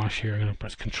the squash here. I'm going to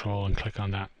press Control and click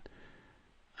on that.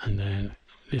 And then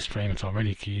this frame it's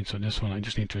already keyed, so this one I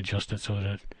just need to adjust it so that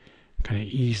it kind of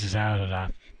eases out of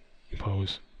that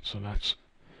pose. So that's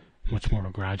much more of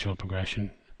a gradual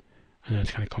progression. And then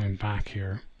it's kind of coming back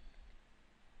here.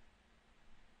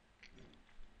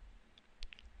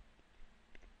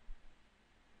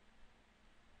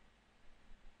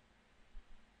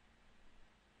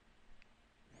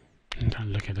 And kind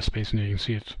of look at the spacing there, you can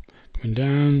see it's going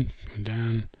down,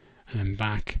 and then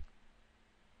back.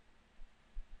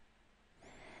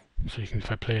 So you can,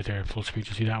 if I play it there at full speed,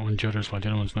 you see that one judders while the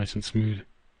other one's nice and smooth.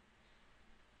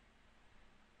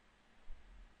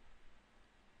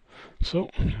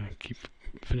 So I'm going to keep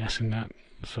finessing that.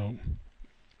 So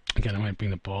again, I might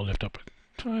bring the ball lift up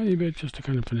a tiny bit just to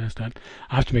kind of finesse that.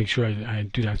 I have to make sure I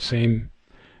do that same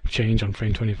change on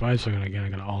frame 25. So again, I'm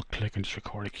going to alt click and just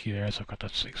record a key there. So I've got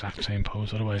that exact same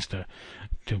pose. Otherwise, the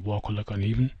walk will look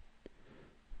uneven.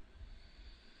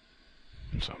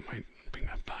 So I might bring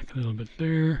that back a little bit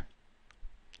there.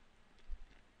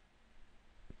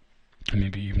 And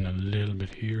maybe even a little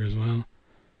bit here as well.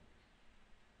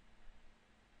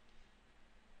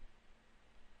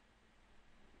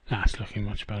 That's looking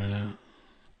much better now.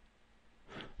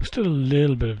 Still a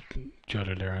little bit of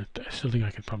judder there. I still think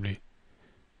I could probably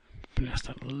finesse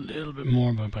that a little bit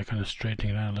more by kind of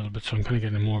straightening it out a little bit. So I'm kind of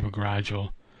getting more of a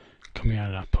gradual coming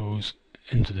out of that pose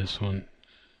into this one,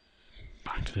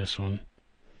 back to this one,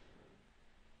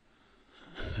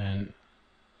 and then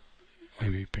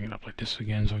maybe bring it up like this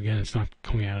again. So again, it's not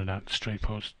coming out of that straight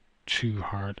pose too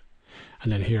hard.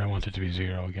 And then here I want it to be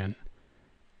 0 again.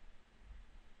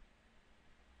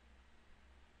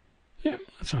 Yeah,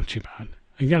 that's not too bad.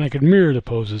 Again, I could mirror the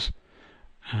poses,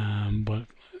 but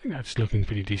I think that's looking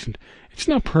pretty decent. It's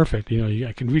not perfect,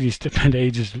 I can really spend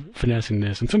ages finessing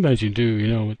this, and sometimes you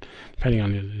do, depending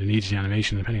on the needs of the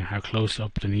animation, depending on how close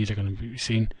up the needs are going to be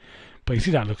seen. But you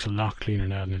see that looks a lot cleaner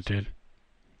now than it did.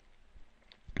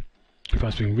 If I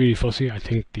was being really fussy, I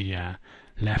think the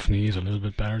left knee is a little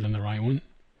bit better than the right one.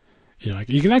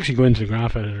 You can actually go into the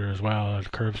graph editor as well, the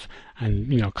curves,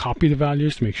 and copy the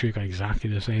values to make sure you got exactly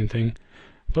the same thing.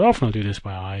 But often I'll do this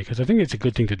by eye because I think it's a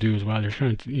good thing to do as well. You're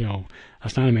trying to,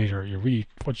 as an animator,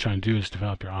 what you're trying to do is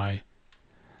develop your eye.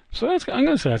 So I'm going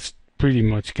to say that's pretty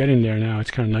much getting there now.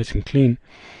 It's kind of nice and clean.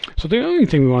 So the only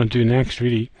thing we want to do next,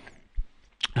 really,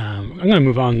 I'm going to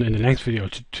move on in the next video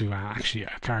to actually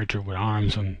a character with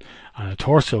arms and a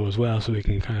torso as well, so we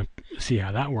can kind of see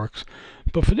how that works.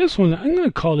 But for this one, I'm going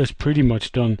to call this pretty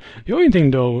much done. The only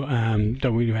thing though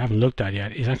that we haven't looked at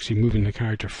yet is actually moving the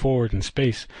character forward in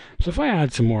space. So if I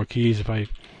add some more keys,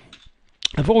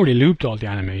 I've already looped all the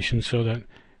animations, so that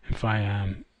if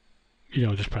I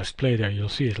just press play there, you'll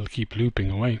see it'll keep looping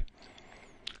away.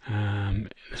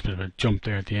 There's a bit of a jump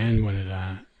there at the end when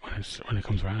it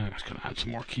comes around. I'm just going to add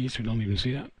some more keys so we don't even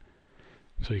see that.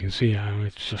 So you can see how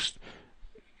it's just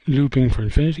looping for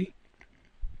infinity,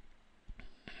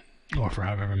 or for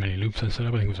however many loops I set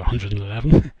up. I think it was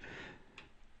 111.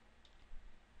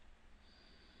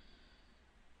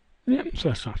 Yeah, so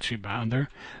that's not too bad there.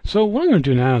 So what I'm going to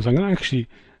do now is I'm going to actually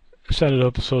set it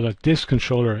up so that this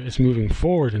controller is moving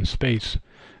forward in space.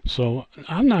 So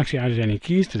I haven't actually added any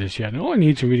keys to this yet. And all I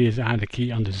need to really is add a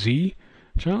key on the Z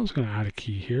channel. I'm just going to add a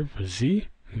key here for Z.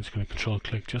 I'm just going to control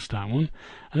click just that one.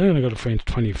 And then I'm going to go to frame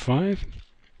 25.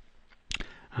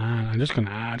 And I'm just going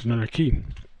to add another key.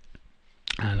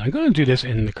 And I'm going to do this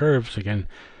in the curves again.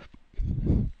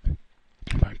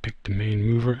 If I pick the main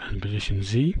mover and position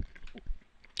Z.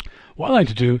 What I like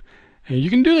to do, you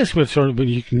can do this with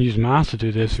you can use math to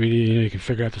do this really. You can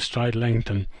figure out the stride length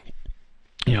and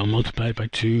multiply it by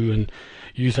 2 and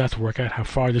use that to work out how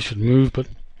far this should move. But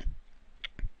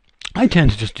I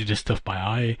tend to just do this stuff by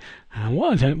eye, and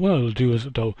what I'll do is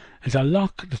I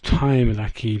lock the time of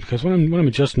that key, because when I'm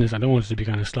adjusting this, I don't want it to be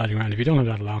kind of sliding around. If you don't have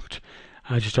that locked,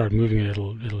 as you start moving it,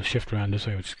 it'll shift around this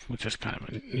way, which is kind of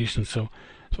a nuisance. So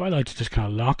I like to just kind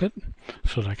of lock it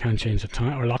so that I can't change the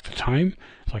time, or lock the time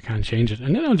so I can't change it,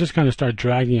 and then I'll just kind of start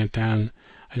dragging it down.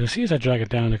 And you'll see as I drag it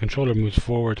down, the controller moves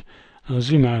forward. I'll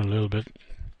zoom out a little bit,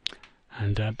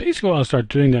 and basically what I'll start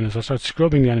doing then is I'll start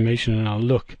scrubbing the animation, and I'll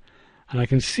look. And I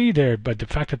can see there, by the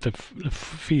fact that the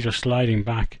feet are sliding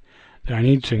back, that I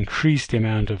need to increase the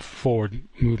amount of forward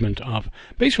movement of.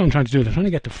 Basically what I'm trying to do is I'm trying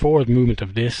to get the forward movement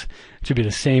of this to be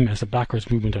the same as the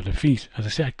backwards movement of the feet. As I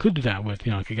say, I could do that with,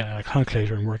 I could get a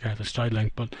calculator and work out the stride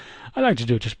length, but I like to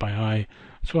do it just by eye.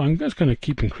 So I'm just going to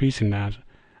keep increasing that,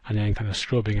 and then kind of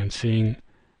scrubbing and seeing.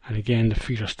 And again, the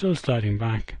feet are still sliding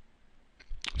back.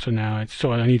 So now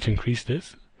I need to increase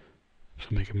this. So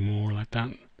make it more like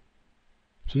that.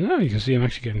 So now you can see I'm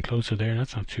actually getting closer there.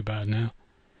 That's not too bad now.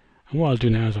 And what I'll do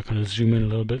now is I'll kind of zoom in a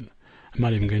little bit. I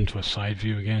might even go into a side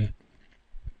view again.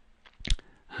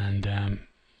 And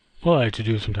what I like to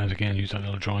do is sometimes again use that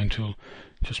little drawing tool.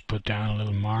 Just put down a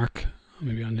little mark,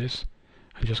 maybe on this,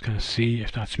 and just kind of see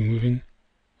if that's moving.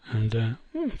 And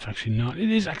it's actually not. It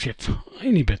is actually a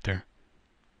tiny bit there.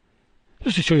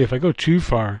 Just to show you, if I go too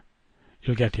far,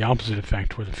 you'll get the opposite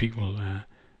effect, where the feet will,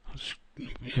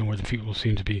 where the feet will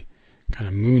seem to be kind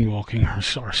of moonwalking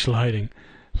or sliding.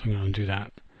 So I'm going to do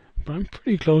that, but I'm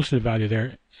pretty close to the value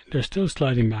there. They're still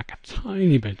sliding back a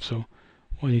tiny bit, so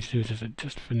what I need to do is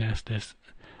just finesse this.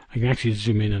 I can actually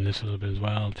zoom in on this a little bit as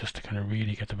well, just to kind of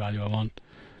really get the value I want.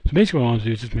 So basically what I want to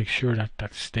do is just make sure that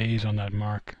that stays on that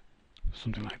mark,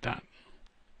 something like that.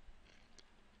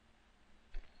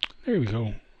 There we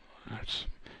go.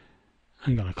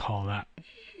 I'm going to call that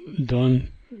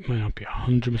done. It might not be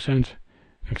 100%.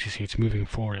 Actually see it's moving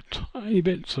forward a tiny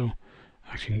bit, so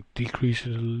I actually decrease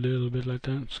it a little bit like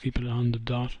that. Just keep it on the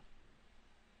dot.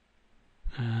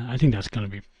 I think that's going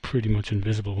to be pretty much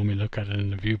invisible when we look at it in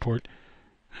the viewport.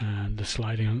 The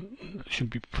sliding should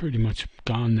be pretty much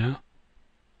gone now.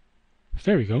 So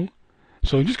there we go.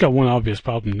 So we've just got one obvious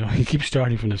problem now. You keep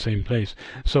starting from the same place.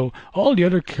 So all the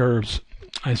other curves,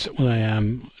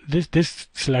 this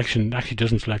selection actually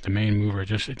doesn't select the main mover. It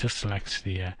just selects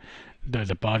the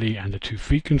body and the 2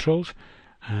 feet controls.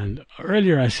 And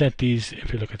earlier I set these,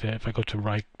 if you look at if I go to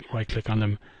right click on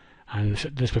them, and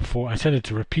this before, I set it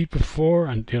to repeat before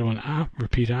and the other one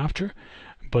repeat after.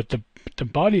 But the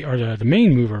body, or the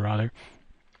main mover rather,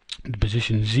 the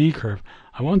position Z curve,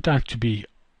 I want that to be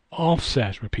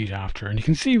offset repeat after. And you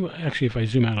can see, actually, if I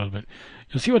zoom out a little bit,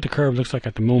 you'll see what the curve looks like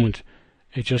at the moment.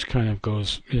 It just kind of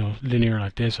goes, linear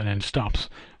like this and then stops.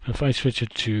 But if I switch it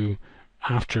to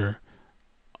after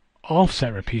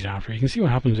offset repeat after, you can see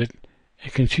what happens. It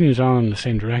continues on in the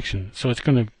same direction. So it's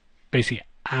going to basically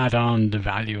add on the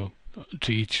value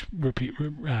to each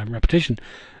repetition.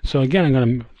 So again, I'm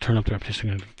going to turn up the repetition.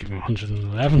 I'm going to give them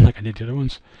 111 like I did the other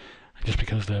ones, just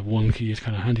because the one key is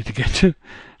kind of handy to get to.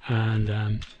 And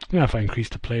now if I increase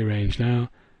the play range now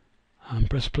and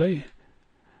press play,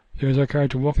 there's our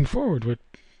character walking forward with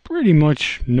pretty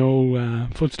much no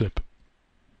foot slip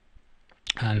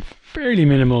and fairly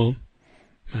minimal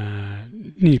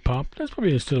knee pop. That's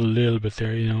probably still a little bit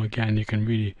there. Again, you can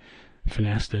really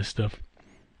finesse this stuff.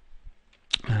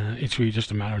 It's really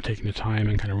just a matter of taking the time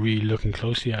and kind of really looking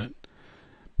closely at it.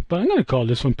 But I'm going to call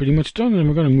this one pretty much done, and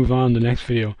we're going to move on the next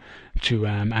video to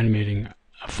animating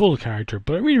a full character.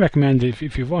 But I really recommend, if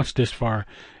you've watched this far,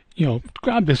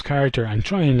 grab this character and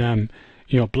try and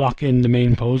block in the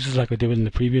main poses like I did in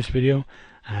the previous video,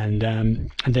 and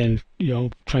then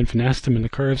try and finesse them in the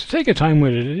curves. Take your time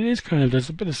with it. It is there's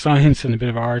a bit of science and a bit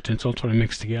of art, and it's all sort of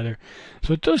mixed together.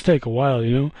 So it does take a while.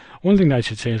 One thing that I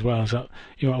should say as well is that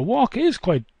a walk is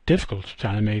quite difficult to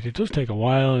animate. It does take a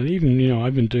while, and even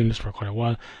I've been doing this for quite a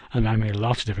while. I've animated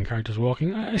lots of different characters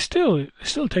walking. It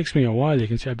still takes me a while. You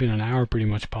can see I've been an hour pretty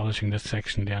much polishing this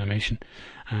section of the animation.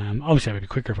 Obviously I would be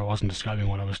quicker if I wasn't describing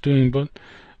what I was doing, but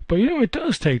it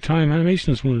does take time.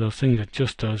 Animation is one of those things that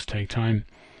just does take time.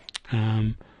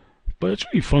 But it's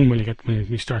really fun when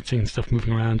you start seeing stuff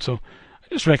moving around. So I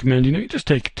just recommend you just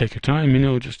take your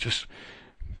time. Just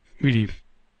really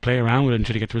play around with it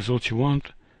until you get the results you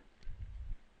want.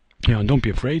 And don't be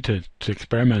afraid to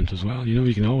experiment as well.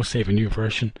 You can always save a new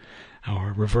version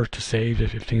or revert to save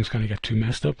if things kind of get too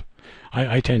messed up.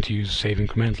 I tend to use save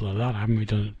incremental a lot. I haven't really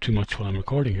done it too much while I'm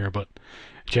recording here, but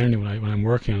generally when I'm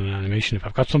working on an animation, if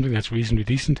I've got something that's reasonably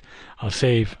decent, I'll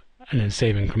save and then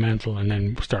save incremental and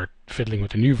then start fiddling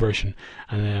with the new version.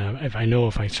 And then if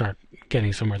I start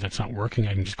getting somewhere that's not working,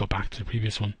 I can just go back to the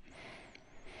previous one.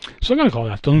 So I'm going to call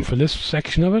that done for this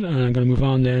section of it, and I'm going to move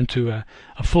on then to a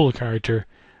full character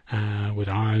with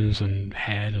arms and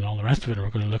head and all the rest of it, and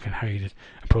we're going to look at how you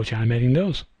approach animating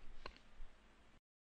those.